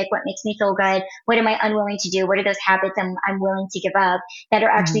makes me tick, what makes me feel good, what am I unwilling to do, what are those habits I'm willing to give up that are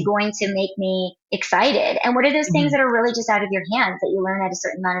actually going to make me excited, and what are those things that are really just out of your hands that you learn at a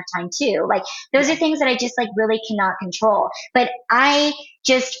certain amount of time too. Like, those are things that I just like really cannot control. But I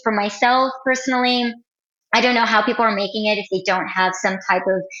just, for myself personally, I don't know how people are making it if they don't have some type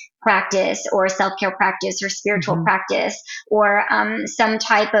of practice or self-care practice or spiritual practice or some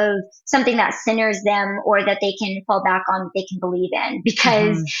type of something that centers them or that they can fall back on, that they can believe in.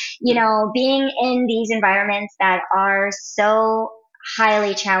 Because, you know, being in these environments that are so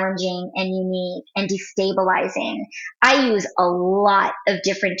highly challenging and unique and destabilizing, I use a lot of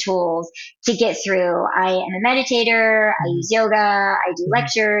different tools to get through. I am a meditator. I use yoga. I do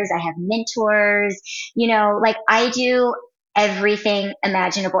lectures. I have mentors. You know, like, I do everything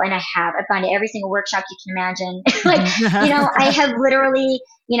imaginable, and I've gone to every single workshop you can imagine. Like, you know, I have literally,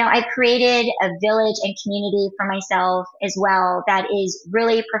 you know, I've created a village and community for myself as well that is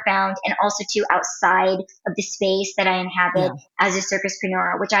really profound, and also too outside of the space that I inhabit as a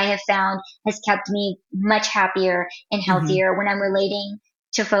circuspreneur, which I have found has kept me much happier and healthier when I'm relating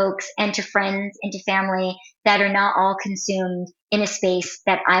to folks and to friends and to family that are not all consumed in a space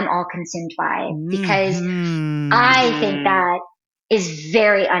that I'm all consumed by. Because I think that is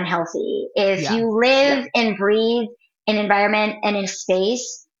very unhealthy. If you live and breathe an environment and in a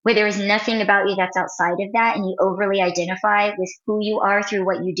space where there is nothing about you that's outside of that, and you overly identify with who you are through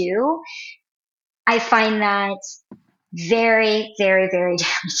what you do, I find that very, very, very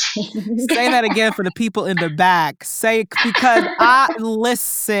damaging. Say that again for the people in the back. Because I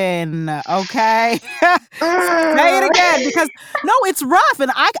listen, okay? Say it again, because no, it's rough.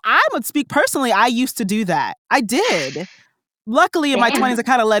 And I would speak personally. I used to do that. I did. Luckily, in my 20s, I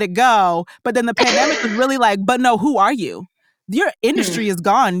kind of let it go. But then the pandemic was really like, but no, who are you? Your industry is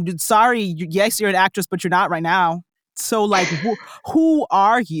gone. Sorry, yes, you're an actress, but you're not right now. So, like, who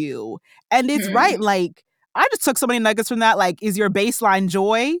are you? And it's right, like, I just took so many nuggets from that. Like, is your baseline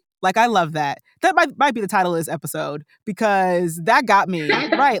joy? Like, I love that. That might be the title of this episode, because that got me.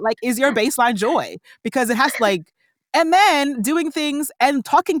 Right, like, is your baseline joy? Because it has, like, and then doing things and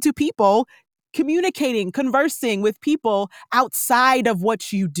talking to people, communicating, conversing with people outside of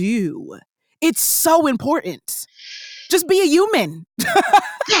what you do. It's so important. Just be a human.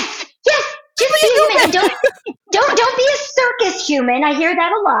 Yes, just be a human. And don't be a circus human. I hear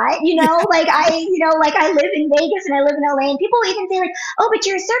that a lot. You know, like I live in Vegas and I live in LA, and people even say like, "Oh, but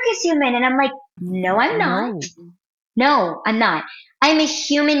you're a circus human," and I'm like, "No, I'm not. No, I'm not. I'm a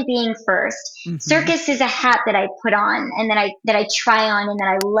human being first. Circus is a hat that I put on and that I try on and that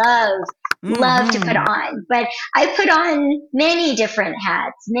I love to put on. But I put on many different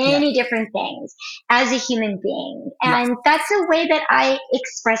hats, many different things as a human being. And that's a way that I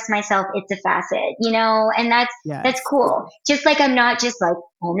express myself. It's a facet, you know, and that's cool. Just like I'm not just like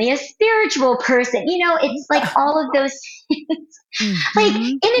only a spiritual person, you know, it's like all of those things. Like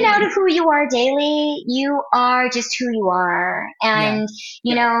in and out of who you are daily, you are just who you are. And,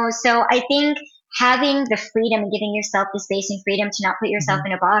 you know, so I think having the freedom and giving yourself the space and freedom to not put yourself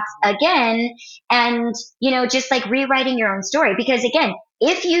in a box again, and, you know, just like rewriting your own story. Because again,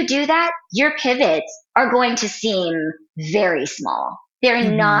 if you do that, your pivots are going to seem very small.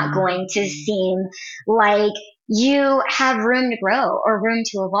 They're not going to seem like you have room to grow or room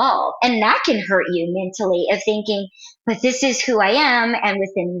to evolve. And that can hurt you mentally of thinking, but this is who I am. And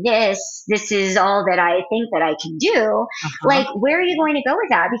within this is all that I think that I can do. Like, where are you going to go with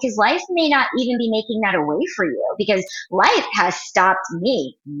that? Because life may not even be making that a way for you, because life has stopped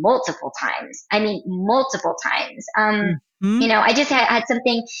me multiple times. I mean, multiple times. You know, I just had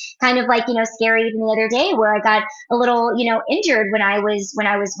something kind of like, you know, scary even the other day where I got a little, you know, injured when I was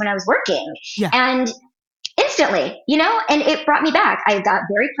working. And instantly, you know, and it brought me back. I got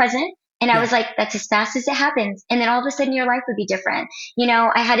very present And I was like, that's as fast as it happens. And then all of a sudden your life would be different.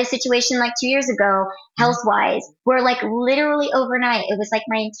 I had a situation like 2 years ago, health wise, where like literally overnight, it was like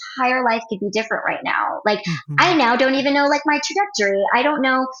my entire life could be different right now. Like I now don't even know like my trajectory. I don't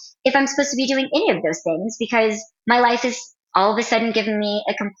know if I'm supposed to be doing any of those things because my life is all of a sudden giving me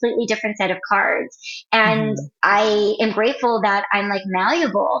a completely different set of cards. And I am grateful that I'm like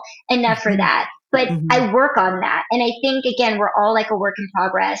malleable enough for that. But I work on that. And I think, again, we're all like a work in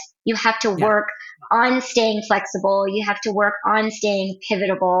progress. You have to work on staying flexible. You have to work on staying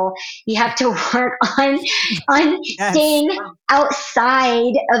pivotable. You have to work on staying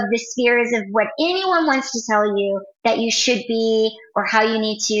outside of the spheres of what anyone wants to tell you that you should be or how you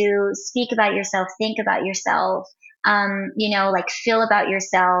need to speak about yourself, think about yourself, like feel about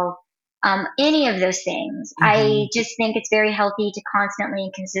yourself. Any of those things. I just think it's very healthy to constantly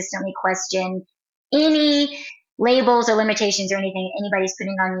and consistently question any labels or limitations or anything anybody's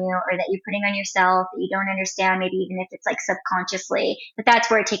putting on you or that you're putting on yourself that you don't understand, maybe even if it's like subconsciously, but that's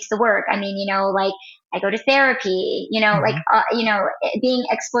where it takes the work. I mean, like I go to therapy, being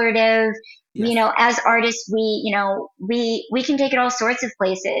explorative, as artists, we can take it all sorts of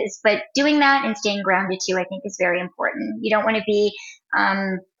places, but doing that and staying grounded too, I think is very important. You don't want to be,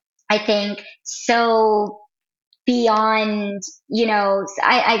 I think, so beyond,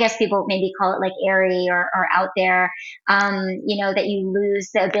 I guess people maybe call it like airy or out there, that you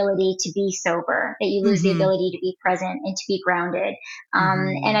lose the ability to be sober, that you lose the ability to be present and to be grounded.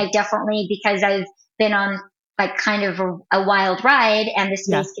 And I've definitely, because I've been on like kind of a wild ride and the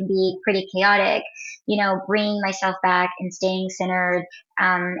space can be pretty chaotic, bringing myself back and staying centered,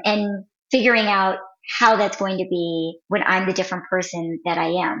 and figuring out how that's going to be when I'm the different person that I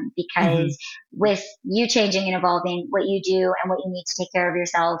am. Because with you changing and evolving, what you do and what you need to take care of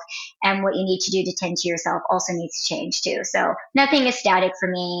yourself and what you need to do to tend to yourself also needs to change too. So nothing is static for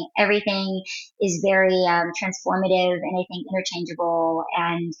me. Everything is very transformative and I think interchangeable.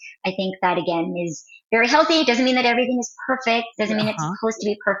 And I think that again is very healthy. It doesn't mean that everything is perfect. Doesn't mean it's supposed to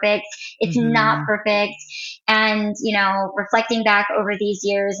be perfect. It's not perfect. And, reflecting back over these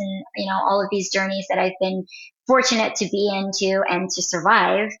years and, all of these journeys that I've been fortunate to be into and to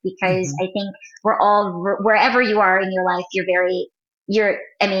survive, because I think we're all, wherever you are in your life, you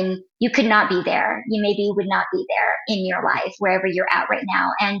could not be there. You maybe would not be there in your life, wherever you're at right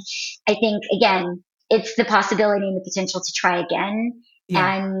now. And I think, again, it's the possibility and the potential to try again.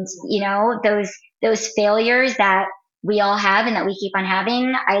 And, those failures that we all have and that we keep on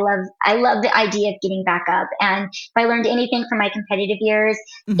having. I love the idea of getting back up. And if I learned anything from my competitive years,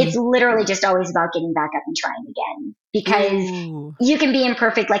 it's literally just always about getting back up and trying again, because you can be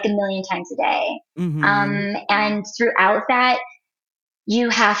imperfect like a million times a day. And throughout that,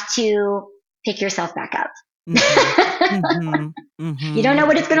 you have to pick yourself back up. You don't know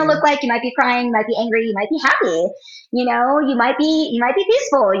what it's going to look like. You might be crying, you might be angry, you might be happy, you might be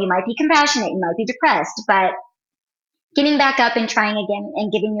peaceful, you might be compassionate, you might be depressed, but getting back up and trying again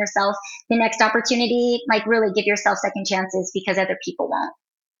and giving yourself the next opportunity, like really give yourself second chances, because other people won't,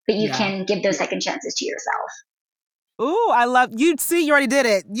 but you can give those second chances to yourself. Ooh, I love you. See, you already did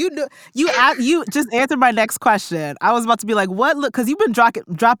it. You just answered my next question. I was about to be like, what? Look, because you've been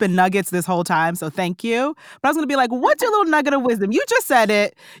dropping nuggets this whole time, so thank you. But I was going to be like, what's your little nugget of wisdom? You just said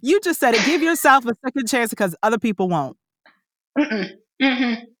it. Give yourself a second chance because other people won't. That's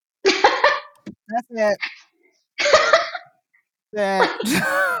it.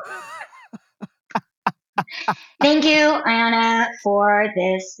 Thank you, Ayana, for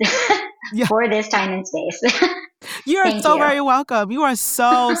this for this time and space. You are so very welcome. You are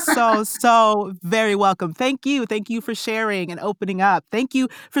so, so, so very welcome. Thank you. Thank you for sharing and opening up. Thank you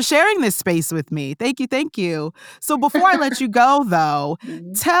for sharing this space with me. Thank you. Thank you. So before I let you go, though,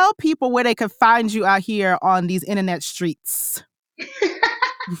 tell people where they can find you out here on these internet streets.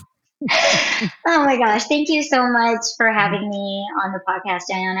 Oh my gosh. Thank you so much for having me on the podcast,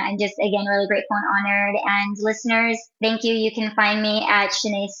 Diana. I'm just, again, really grateful and honored. And listeners, thank you. You can find me at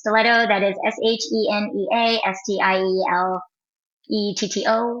Shenea Stiletto. That is SheneaStiletto.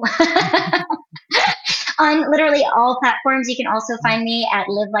 On literally all platforms. You can also find me at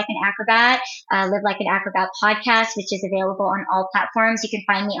Live Like an Acrobat, Live Like an Acrobat podcast, which is available on all platforms. You can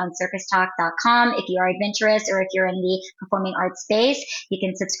find me on circustalk.com if you are adventurous or if you're in the performing arts space. You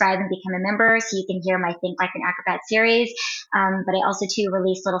can subscribe and become a member so you can hear my Think Like an Acrobat series. But I also too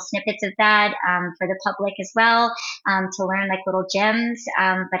release little snippets of that for the public as well, to learn like little gems.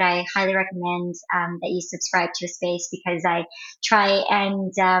 But I highly recommend that you subscribe to a space, because I try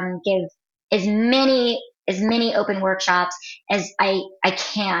and give as as many open workshops as I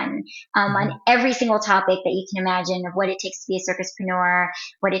can on every single topic that you can imagine of what it takes to be a circuspreneur,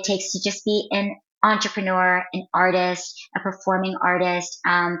 what it takes to just be an entrepreneur, an artist, a performing artist,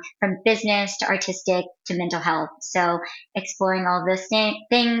 from business to artistic to mental health. So exploring all of those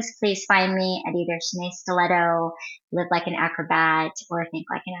things, please find me at either Shenea Stiletto, Live Like an Acrobat, or Think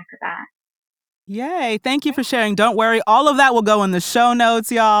Like an Acrobat. Yay. Thank you for sharing. Don't worry. All of that will go in the show notes,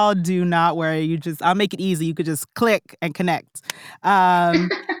 y'all. Do not worry. I'll make it easy. You could just click and connect.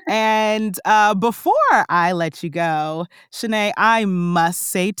 And before I let you go, Shenea, I must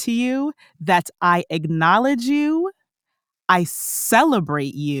say to you that I acknowledge you, I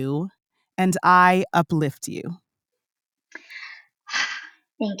celebrate you, and I uplift you.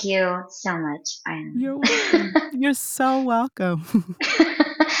 Thank you so much. You're welcome. You're so welcome.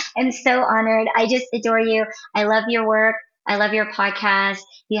 I'm so honored. I just adore you. I love your work. I love your podcast.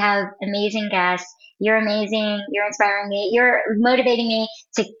 You have amazing guests. You're amazing. You're inspiring me. You're motivating me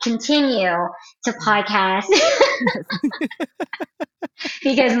to continue to podcast.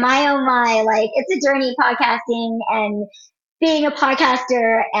 Because my, oh my, like, it's a journey podcasting and being a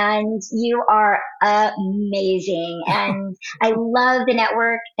podcaster, and you are amazing. And I love the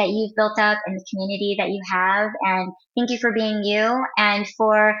network that you've built up and the community that you have. And thank you for being you and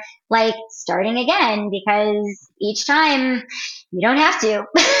for like starting again, because each time you don't have to.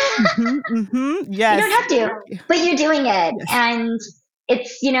 Yes. You don't have to, but you're doing it. Yes. And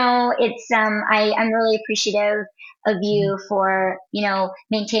it's, I'm really appreciative of you for,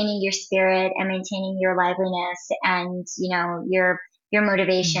 maintaining your spirit and maintaining your liveliness and, your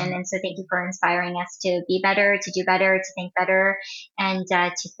motivation. And so thank you for inspiring us to be better, to do better, to think better, and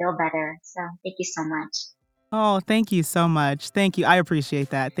to feel better. So thank you so much. Oh, thank you so much. Thank you. I appreciate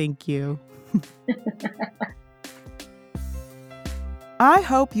that. Thank you. I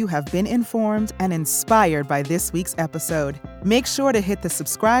hope you have been informed and inspired by this week's episode. Make sure to hit the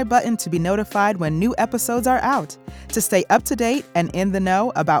subscribe button to be notified when new episodes are out. To stay up to date and in the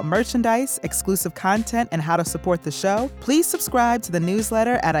know about merchandise, exclusive content, and how to support the show, please subscribe to the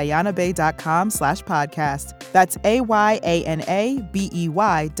newsletter at ayanabey.com/podcast. That's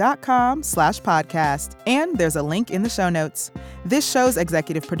AYANABEY.com/podcast. And there's a link in the show notes. This show's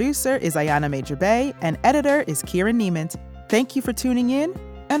executive producer is Ayana Major Bey, and editor is Kieran Niemand. Thank you for tuning in,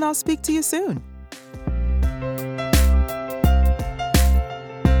 and I'll speak to you soon.